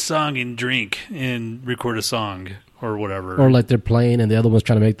record a song and drink and record a song or whatever. Or like they're playing and the other one's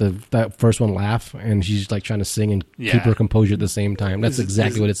trying to make that first one laugh and she's like trying to sing and keep her composure at the same time. That's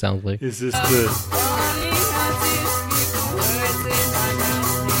exactly what it sounds like. Is this the...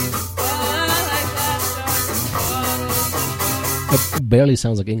 It barely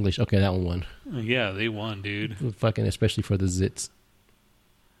sounds like English. Okay, that one won. Yeah, they won, dude. Fucking, especially for the zits.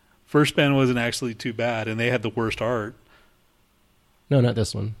 First band wasn't actually too bad, and they had the worst art. No, not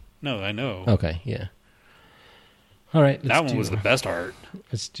this one. No, I know. Okay, yeah. All right. That one was the best art.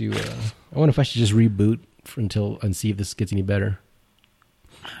 Let's do... I wonder if I should just reboot and see if this gets any better.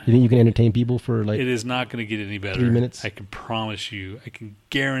 You think you can entertain people for like... It is not going to get any better. 3 minutes? I can promise you. I can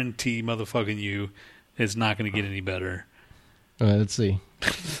guarantee motherfucking you it's not going to get any better. All right, let's see.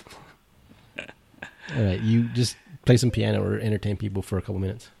 All right, you just play some piano or entertain people for a couple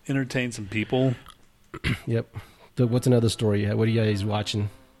minutes. Entertain some people? Yep. So what's another story? What are you guys watching?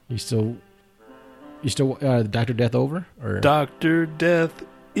 You still Dr. Death over? Or Dr. Death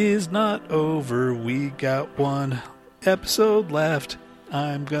is not over. We got one episode left.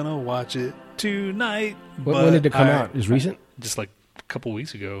 I'm going to watch it tonight. When did it come out? Is recent? Just like a couple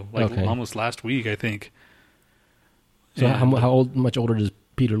weeks ago. Like almost last week, I think. So how much older does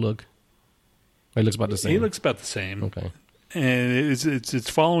Peter look? He looks about the same. He looks about the same. Okay. And it's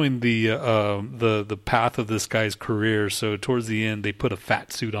following the path of this guy's career. So towards the end, they put a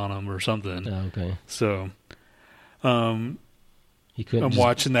fat suit on him or something. Oh, okay. So, He couldn't. I'm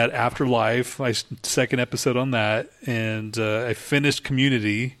watching that Afterlife, second episode on that, and I finished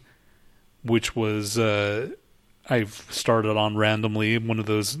Community, which was I've started on randomly, one of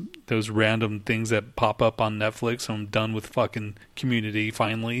those random things that pop up on Netflix. I'm done with fucking Community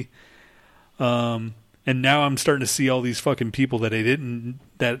finally. And now I'm starting to see all these fucking people that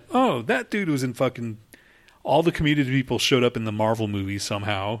that dude was in fucking, all the Community people showed up in the Marvel movie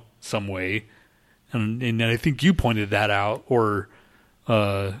somehow, some way. And I think you pointed that out, or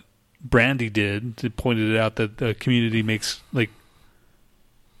Brandy did. Pointed it out that the Community makes, like,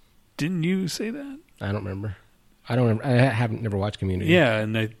 didn't you say that? I don't remember. I haven't never watched Community. Yeah,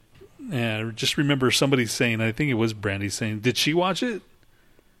 and I just remember somebody saying, I think it was Brandy saying, did she watch it?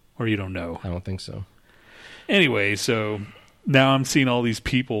 Or you don't know? I don't think so. Anyway, so now I'm seeing all these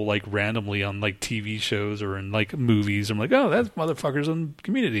people like randomly on like TV shows or in like movies. I'm like, oh, that's motherfuckers on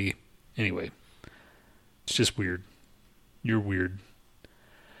Community. Anyway, it's just weird. You're weird.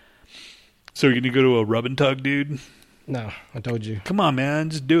 So you're going to go to a rub and tug, dude? No, I told you. Come on, man.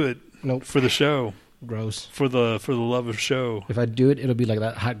 Just do it. Nope. For the show. Gross. For the love of show. If I do it, it'll be like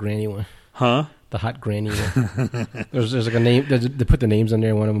that hot granny one. Huh? The hot granny one. there's like a name. They put the names on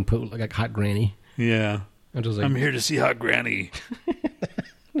there. One of them put like hot granny. Yeah. I'm here to see hot granny.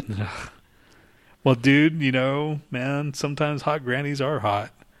 Well, dude, man, sometimes hot grannies are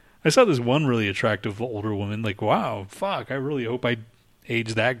hot. I saw this one really attractive older woman. Like, wow, fuck, I really hope I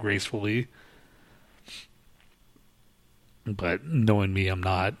age that gracefully. But knowing me, I'm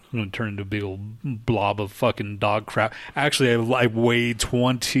not. I'm going to turn into a big old blob of fucking dog crap. Actually, I weigh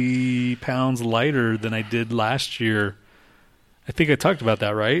 20 pounds lighter than I did last year. I think I talked about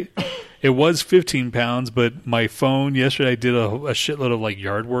that, right? It was 15 pounds, but my phone yesterday, I did a shitload of like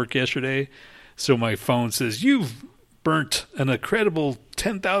yard work yesterday. So my phone says, you've burnt an incredible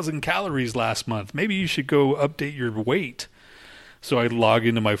 10,000 calories last month. Maybe you should go update your weight. So I log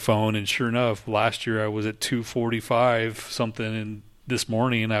into my phone, and sure enough, last year I was at 245 something, and this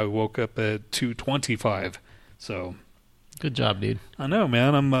morning I woke up at 225. So good job, dude. I know,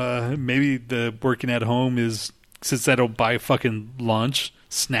 man. I'm maybe the working at home is, since I don't buy fucking lunch,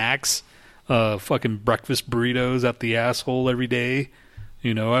 snacks, fucking breakfast burritos out the asshole every day.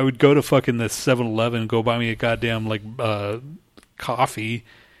 I would go to fucking the 7-Eleven and go buy me a goddamn like coffee.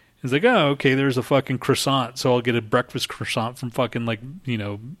 It's like, oh, okay, there's a fucking croissant, so I'll get a breakfast croissant from fucking like,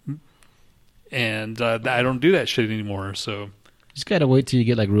 and I don't do that shit anymore. So just gotta wait till you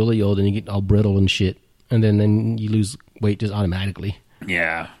get like really old and you get all brittle and shit, and then you lose weight just automatically.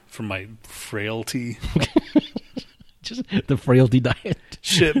 Yeah, from my frailty. Just the frailty diet.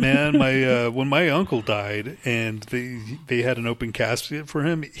 Shit, man. My when my uncle died and they had an open casket for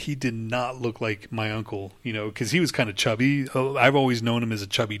him, he did not look like my uncle, because he was kind of chubby. I've always known him as a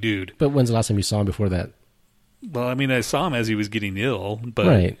chubby dude. But when's the last time you saw him before that? Well, I mean, I saw him as he was getting ill, but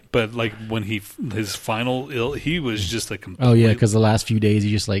right. But like when his final ill, he was just like oh yeah, because the last few days you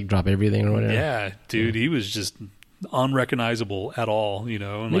just like drop everything or whatever. Yeah, dude, he was just unrecognizable at all.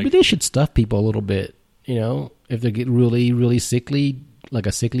 And maybe they should stuff people a little bit. If they get really, really sickly, like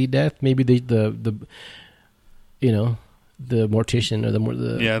a sickly death, maybe the mortician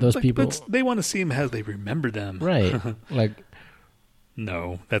or those people. But they want to see them as they remember them. Right. Like,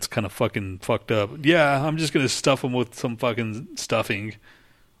 no, that's kind of fucking fucked up. Yeah, I'm just going to stuff him with some fucking stuffing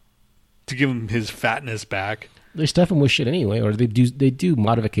to give him his fatness back. They stuff them with shit anyway, or they do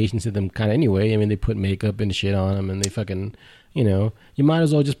modifications to them kind of anyway. I mean, they put makeup and shit on them, and they fucking, you might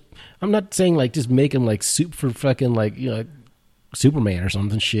as well just. I'm not saying like just make them like soup for fucking like Superman or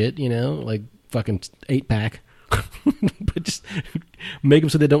something shit, like fucking 8-pack, but just make them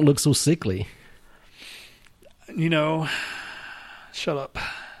so they don't look so sickly. Shut up.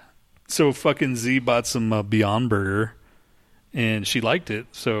 So fucking Z bought some Beyond Burger, and she liked it.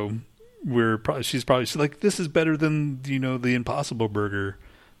 So she's like, this is better than the Impossible Burger.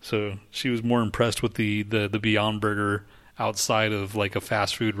 So she was more impressed with the Beyond Burger outside of like a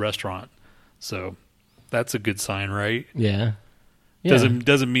fast food restaurant. So that's a good sign, right? Yeah.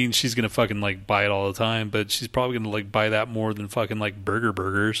 Doesn't mean she's gonna fucking like buy it all the time, but she's probably gonna like buy that more than fucking like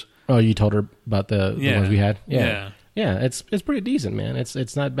burgers. Oh, you told her about the ones we had? Yeah. It's pretty decent, man.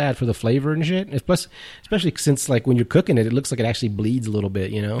 It's not bad for the flavor and shit. Especially since like when you're cooking it, it looks like it actually bleeds a little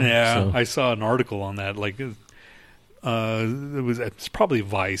bit, Yeah, so. I saw an article on that. Like, it's probably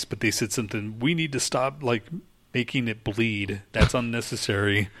Vice, but they said something. We need to stop like making it bleed. That's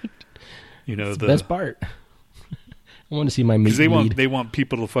unnecessary. It's the best part. I want to see my meat bleed. They want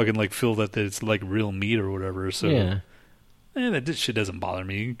people to fucking like feel that it's like real meat or whatever. So yeah. That shit doesn't bother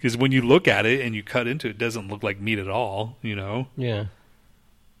me, because when you look at it and you cut into it, it doesn't look like meat at all. Yeah.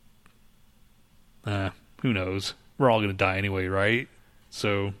 Who knows? we're all going to die anyway, right?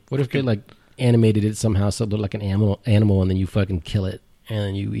 So what if they like animated it somehow so it looked like an animal, and then you fucking kill it and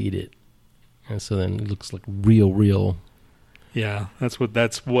then you eat it, and so then it looks like real. Yeah, that's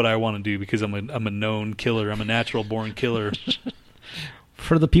what I want to do, because I'm a known killer. I'm a natural born killer.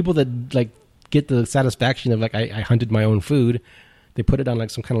 For the people that like get the satisfaction of like I hunted my own food, they put it on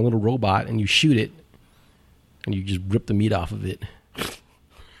like some kind of little robot and you shoot it and you just rip the meat off of it.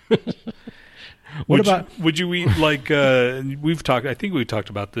 Would you eat like I think we've talked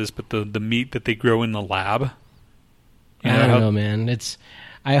about this, but the meat that they grow in the lab? I don't know, man.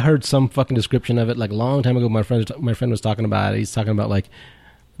 I heard some fucking description of it like a long time ago. My friend was talking about it. He's talking about like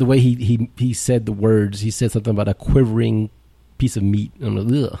the way he said the words. He said something about a quivering piece of meat. And I'm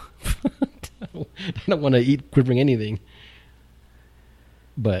like, ugh. I don't want to eat quivering anything.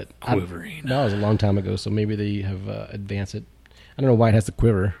 But quivering. That was a long time ago, so maybe they have advanced it. I don't know why it has to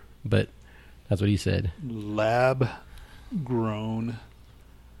quiver, but that's what he said. Lab grown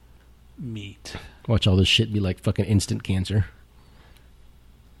meat. Watch all this shit be like fucking instant cancer.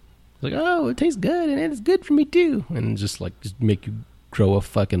 Like, oh, it tastes good, and it's good for me too, and just make you grow a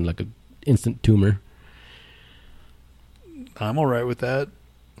fucking like a instant tumor. I'm all right with that.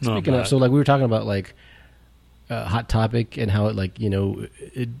 Speaking of, so like we were talking about like Hot Topic and how it like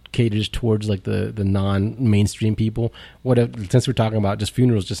it caters towards like the non-mainstream people. What if, since we're talking about just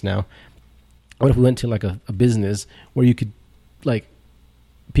funerals just now, what if we went to like a business where you could like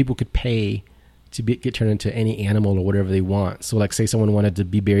people could pay to get turned into any animal or whatever they want. So like say someone wanted to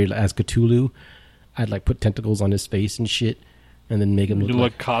be buried as Cthulhu, I'd like put tentacles on his face and shit, and then make him look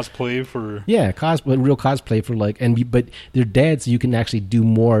like cosplay for real cosplay for like but they're dead, so you can actually do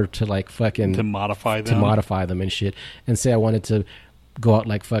more to like fucking to modify them and shit. And say I wanted to go out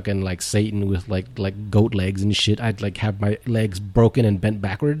like fucking like Satan with like goat legs and shit. I'd like have my legs broken and bent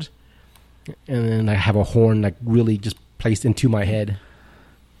backwards, and then I have a horn like really just placed into my head.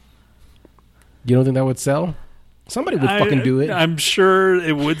 You don't think that would sell? Somebody would fucking do it. I'm sure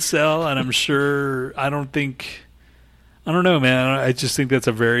it would sell, and I'm sure I don't know, man. I just think that's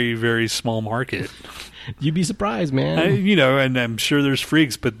a very, very small market. You'd be surprised, man. And I'm sure there's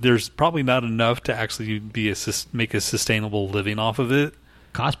freaks, but there's probably not enough to actually make a sustainable living off of it.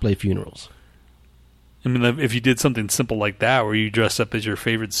 Cosplay funerals. I mean, if you did something simple like that, where you dress up as your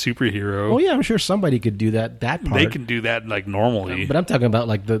favorite superhero. Oh yeah, I'm sure somebody could do that. That part they can do that like normally. But I'm talking about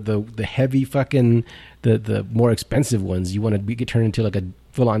like the heavy fucking the more expensive ones. You want to get turned into like a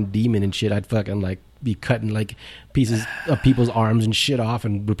full on demon and shit. I'd fucking like be cutting like pieces of people's arms and shit off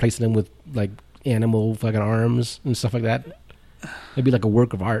and replacing them with like animal fucking arms and stuff like that. It'd be like a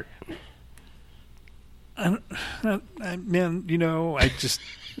work of art. Man, I just.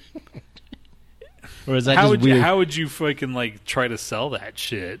 Or is that how would you fucking like try to sell that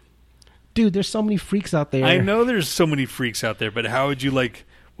shit? Dude, there's so many freaks out there. I know there's so many freaks out there, but how would you like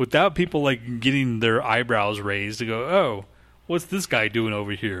without people like getting their eyebrows raised to go, oh, what's this guy doing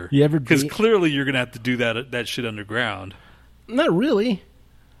over here? Because clearly you're gonna have to do that shit underground. Not really.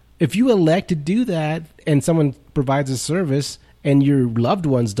 If you elect to do that and someone provides a service and your loved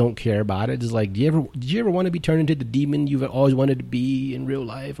ones don't care about it, it's like, did you ever want to be turned into the demon you've always wanted to be in real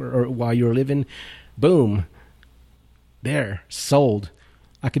life or while you're living? Boom. There. Sold.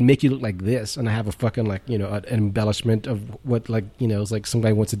 I can make you look like this, and I have a fucking like an embellishment of what like it's like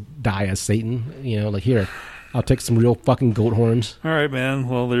somebody wants to die as Satan. Like here, I'll take some real fucking goat horns. All right, man.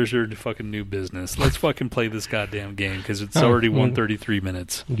 Well, there's your fucking new business. Let's fucking play this goddamn game because it's already 1:33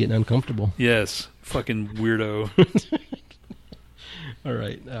 minutes. I'm getting uncomfortable. Yes, fucking weirdo. All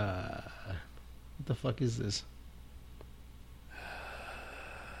right. What the fuck is this?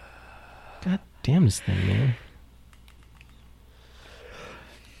 God damn this thing, man.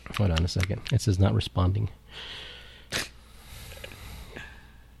 Hold on a second. It says not responding.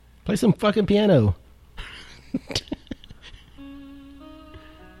 Play some fucking piano.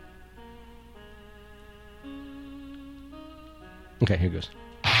 Okay, here goes.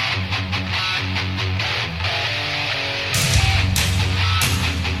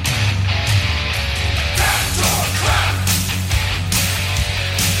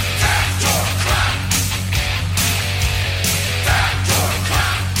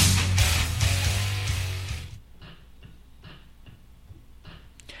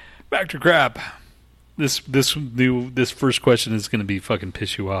 Back to crap. This first question is going to be fucking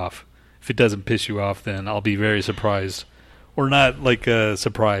piss you off. If it doesn't piss you off, then I'll be very surprised, or not like a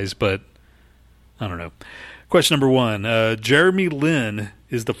surprise, but I don't know. Question number 1: Jeremy Lin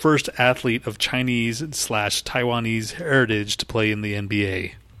is the first athlete of Chinese/Taiwanese heritage to play in the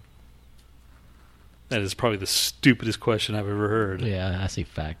NBA. That is probably the stupidest question I've ever heard. Yeah, I say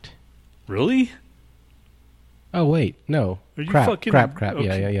fact. Really? Oh wait, no. Are you crap, fucking crap.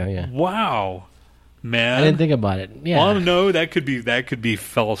 okay. Yeah. Wow, man. I didn't think about it. Yeah. Well, no, that could be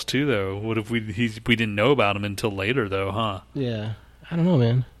false too, though. What if we didn't know about him until later, though, huh? Yeah. I don't know,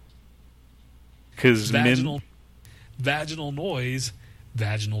 man. Because vaginal noise,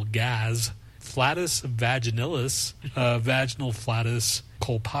 vaginal gas, flatus vaginalis, vaginal flatus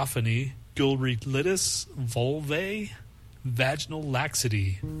colpophony, gulritis vulvae, vaginal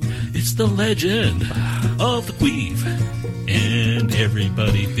laxity. It's the legend of the queef, and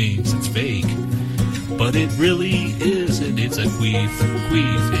everybody thinks it's fake, but it really isn't. It's a queef,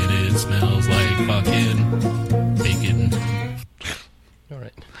 and it smells like fucking bacon. All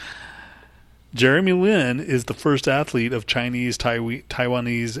right. Jeremy Lin is the first athlete of Chinese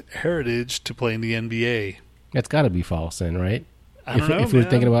Taiwanese heritage to play in the NBA. That's got to be false then, right? I don't know, if we're man.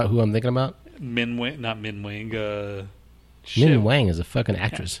 thinking about who I'm thinking about. Min Wang, not Min Wang. Min Wang is a fucking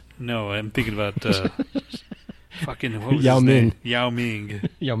actress. No, I'm thinking about fucking what was Yao his Ming. name? Yao Ming.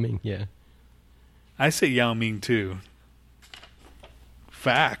 Yao Ming, yeah. I say Yao Ming too.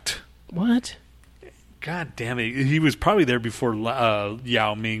 Fact. What? God damn it! He was probably there before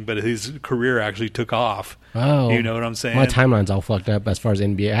Yao Ming, but his career actually took off. Oh, you know what I'm saying? My timeline's all fucked up as far as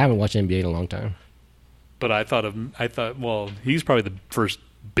NBA. I haven't watched NBA in a long time. But I thought, well, he's probably the first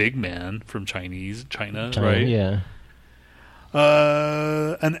big man from China, right? Yeah.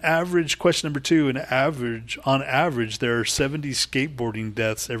 An average, question number 2, on average, there are 70 skateboarding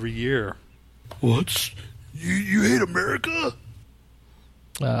deaths every year. What? You hate America?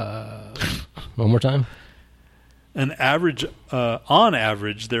 One more time. On average,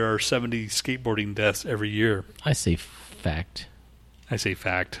 there are 70 skateboarding deaths every year. I say fact. I say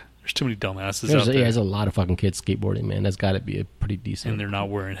fact. There's too many dumbasses out there. Yeah, there's a lot of fucking kids skateboarding, man. That's got to be a pretty decent. And they're not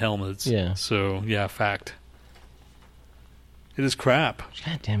wearing helmets. Yeah. So, yeah, fact. It is crap.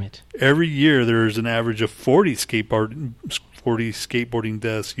 God damn it. Every year there's an average of 40 skateboarding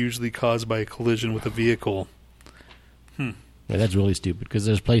deaths, usually caused by a collision with a vehicle. Yeah, that's really stupid because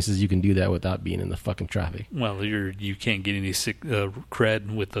there's places you can do that without being in the fucking traffic. Well, you can't get any sick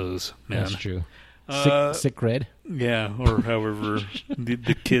cred with those, man. That's true. Sick cred? Yeah, or however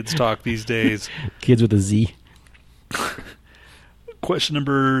the kids talk these days. Kids with a Z. Question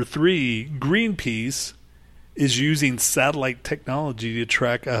number 3. Greenpeace is using satellite technology to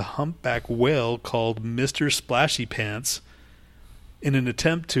track a humpback whale called Mr. Splashy Pants in an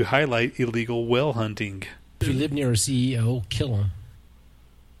attempt to highlight illegal whale hunting. If you live near a CEO, kill him.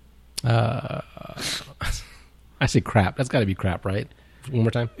 I say crap. That's got to be crap, right? One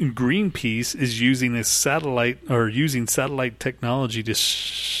more time. Greenpeace is using satellite technology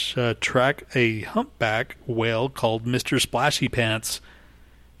to track a humpback whale called Mr. Splashy Pants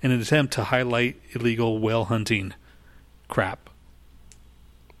in an attempt to highlight illegal whale hunting. Crap.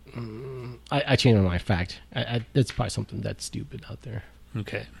 I changed my fact. That's probably something that's stupid out there.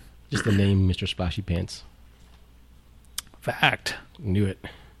 Okay. Just the name Mr. Splashy Pants. Fact. Knew it.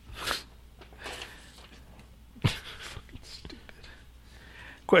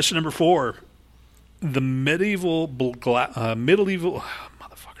 Question number 4. The medieval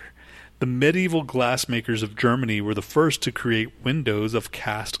glassmakers of Germany were the first to create windows of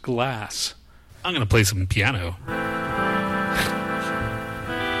cast glass. I'm going to play some piano.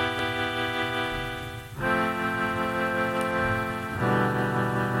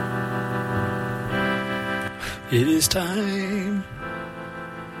 It is time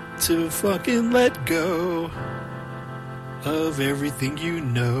to fucking let go of everything you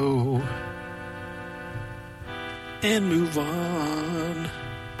know and move on.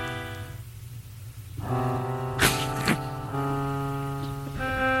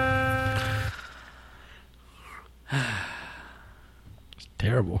 It's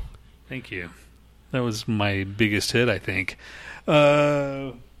terrible. Thank you. That was my biggest hit, I think.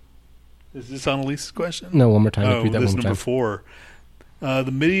 Is this Annalise's question? No, one more time. Oh, Read that this one is more number time. 4.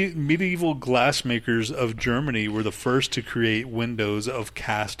 The medieval glassmakers of Germany were the first to create windows of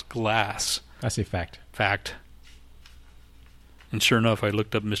cast glass. I say fact. Fact. And sure enough, I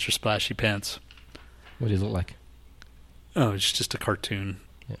looked up Mr. Splashy Pants. What does it look like? Oh, it's just a cartoon.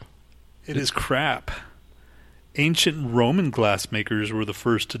 Yeah. It is crap. Ancient Roman glassmakers were the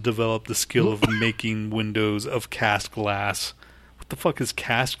first to develop the skill of making windows of cast glass. What the fuck is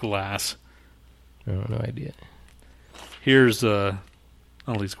cast glass? No idea. Here's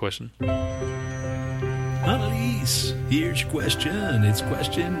Annalise's question. Annalise, here's your question. It's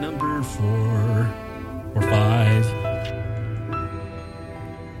question number 4 or 5.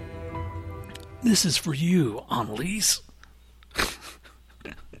 This is for you, Annalise.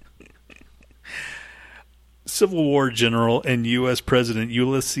 Civil War general and U.S. President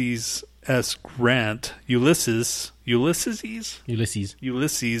Ulysses S. Grant, Ulysses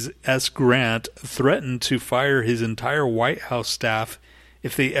S. Grant threatened to fire his entire White House staff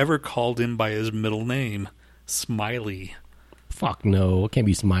if they ever called him by his middle name, Smiley. Fuck no, it can't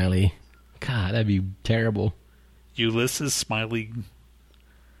be Smiley. God, that'd be terrible. Ulysses Smiley.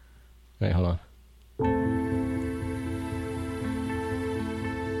 Wait, hold on.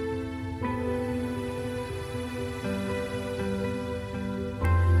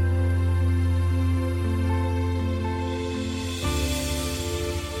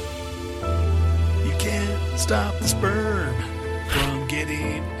 You can't stop the sperm from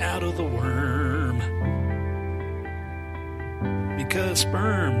getting out of the worm. Because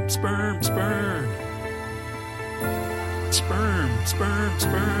sperm. Sperm.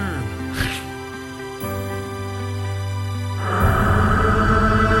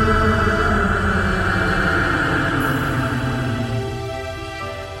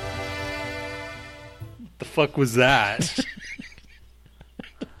 What the fuck was that?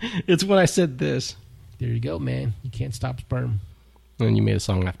 It's when I said this. There you go, man. You can't stop sperm. And then you made a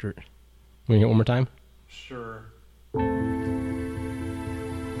song after it. Want to hear it one more time? Sure.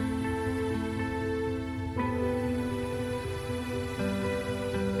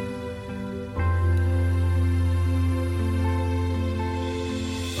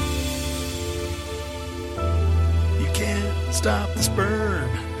 Stop the sperm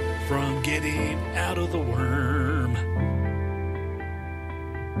from getting out of the worm.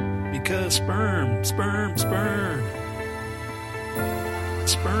 Because sperm.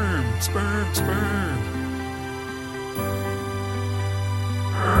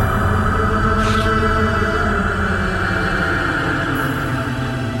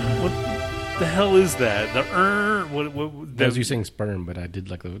 What the hell is that? The what that was you saying sperm, but I did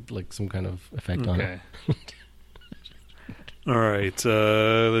like some kind of effect on it. All right,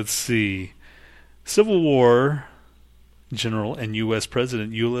 let's see. Civil War General and U.S.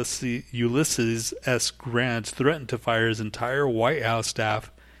 President Ulysses S. Grant threatened to fire his entire White House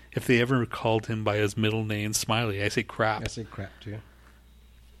staff if they ever called him by his middle name, Smiley. I say crap. I say crap, too.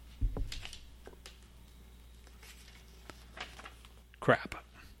 Crap.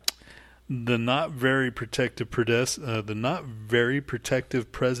 The not very protective President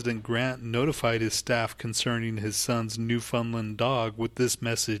Grant notified his staff concerning his son's Newfoundland dog with this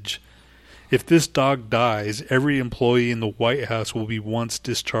message: "If this dog dies, every employee in the White House will be once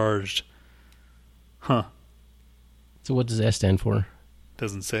discharged." Huh. So what does S stand for?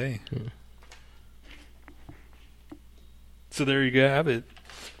 Doesn't say. So there you have it.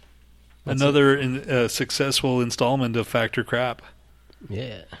 Another successful installment of Factor Crap.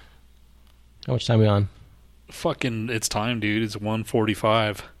 Yeah. How much time are we on? Fucking, it's time, dude. It's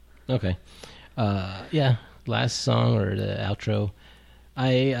 1:45. Okay. Yeah. Last song or the outro.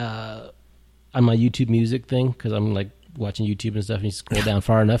 On my YouTube music thing, because I'm like watching YouTube and stuff, and you scroll down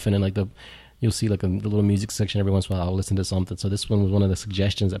far enough, and then you'll see the little music section every once in a while. I'll listen to something. So this one was one of the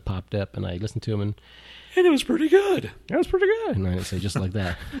suggestions that popped up, and I listened to them, and it was pretty good. It was pretty good. And I didn't say just like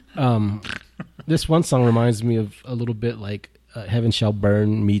that. This one song reminds me of a little bit like Heaven Shall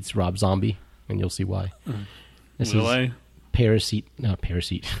Burn meets Rob Zombie, and you'll see why. This is Parasite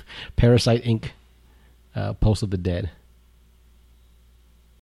Inc. Pulse of the Dead.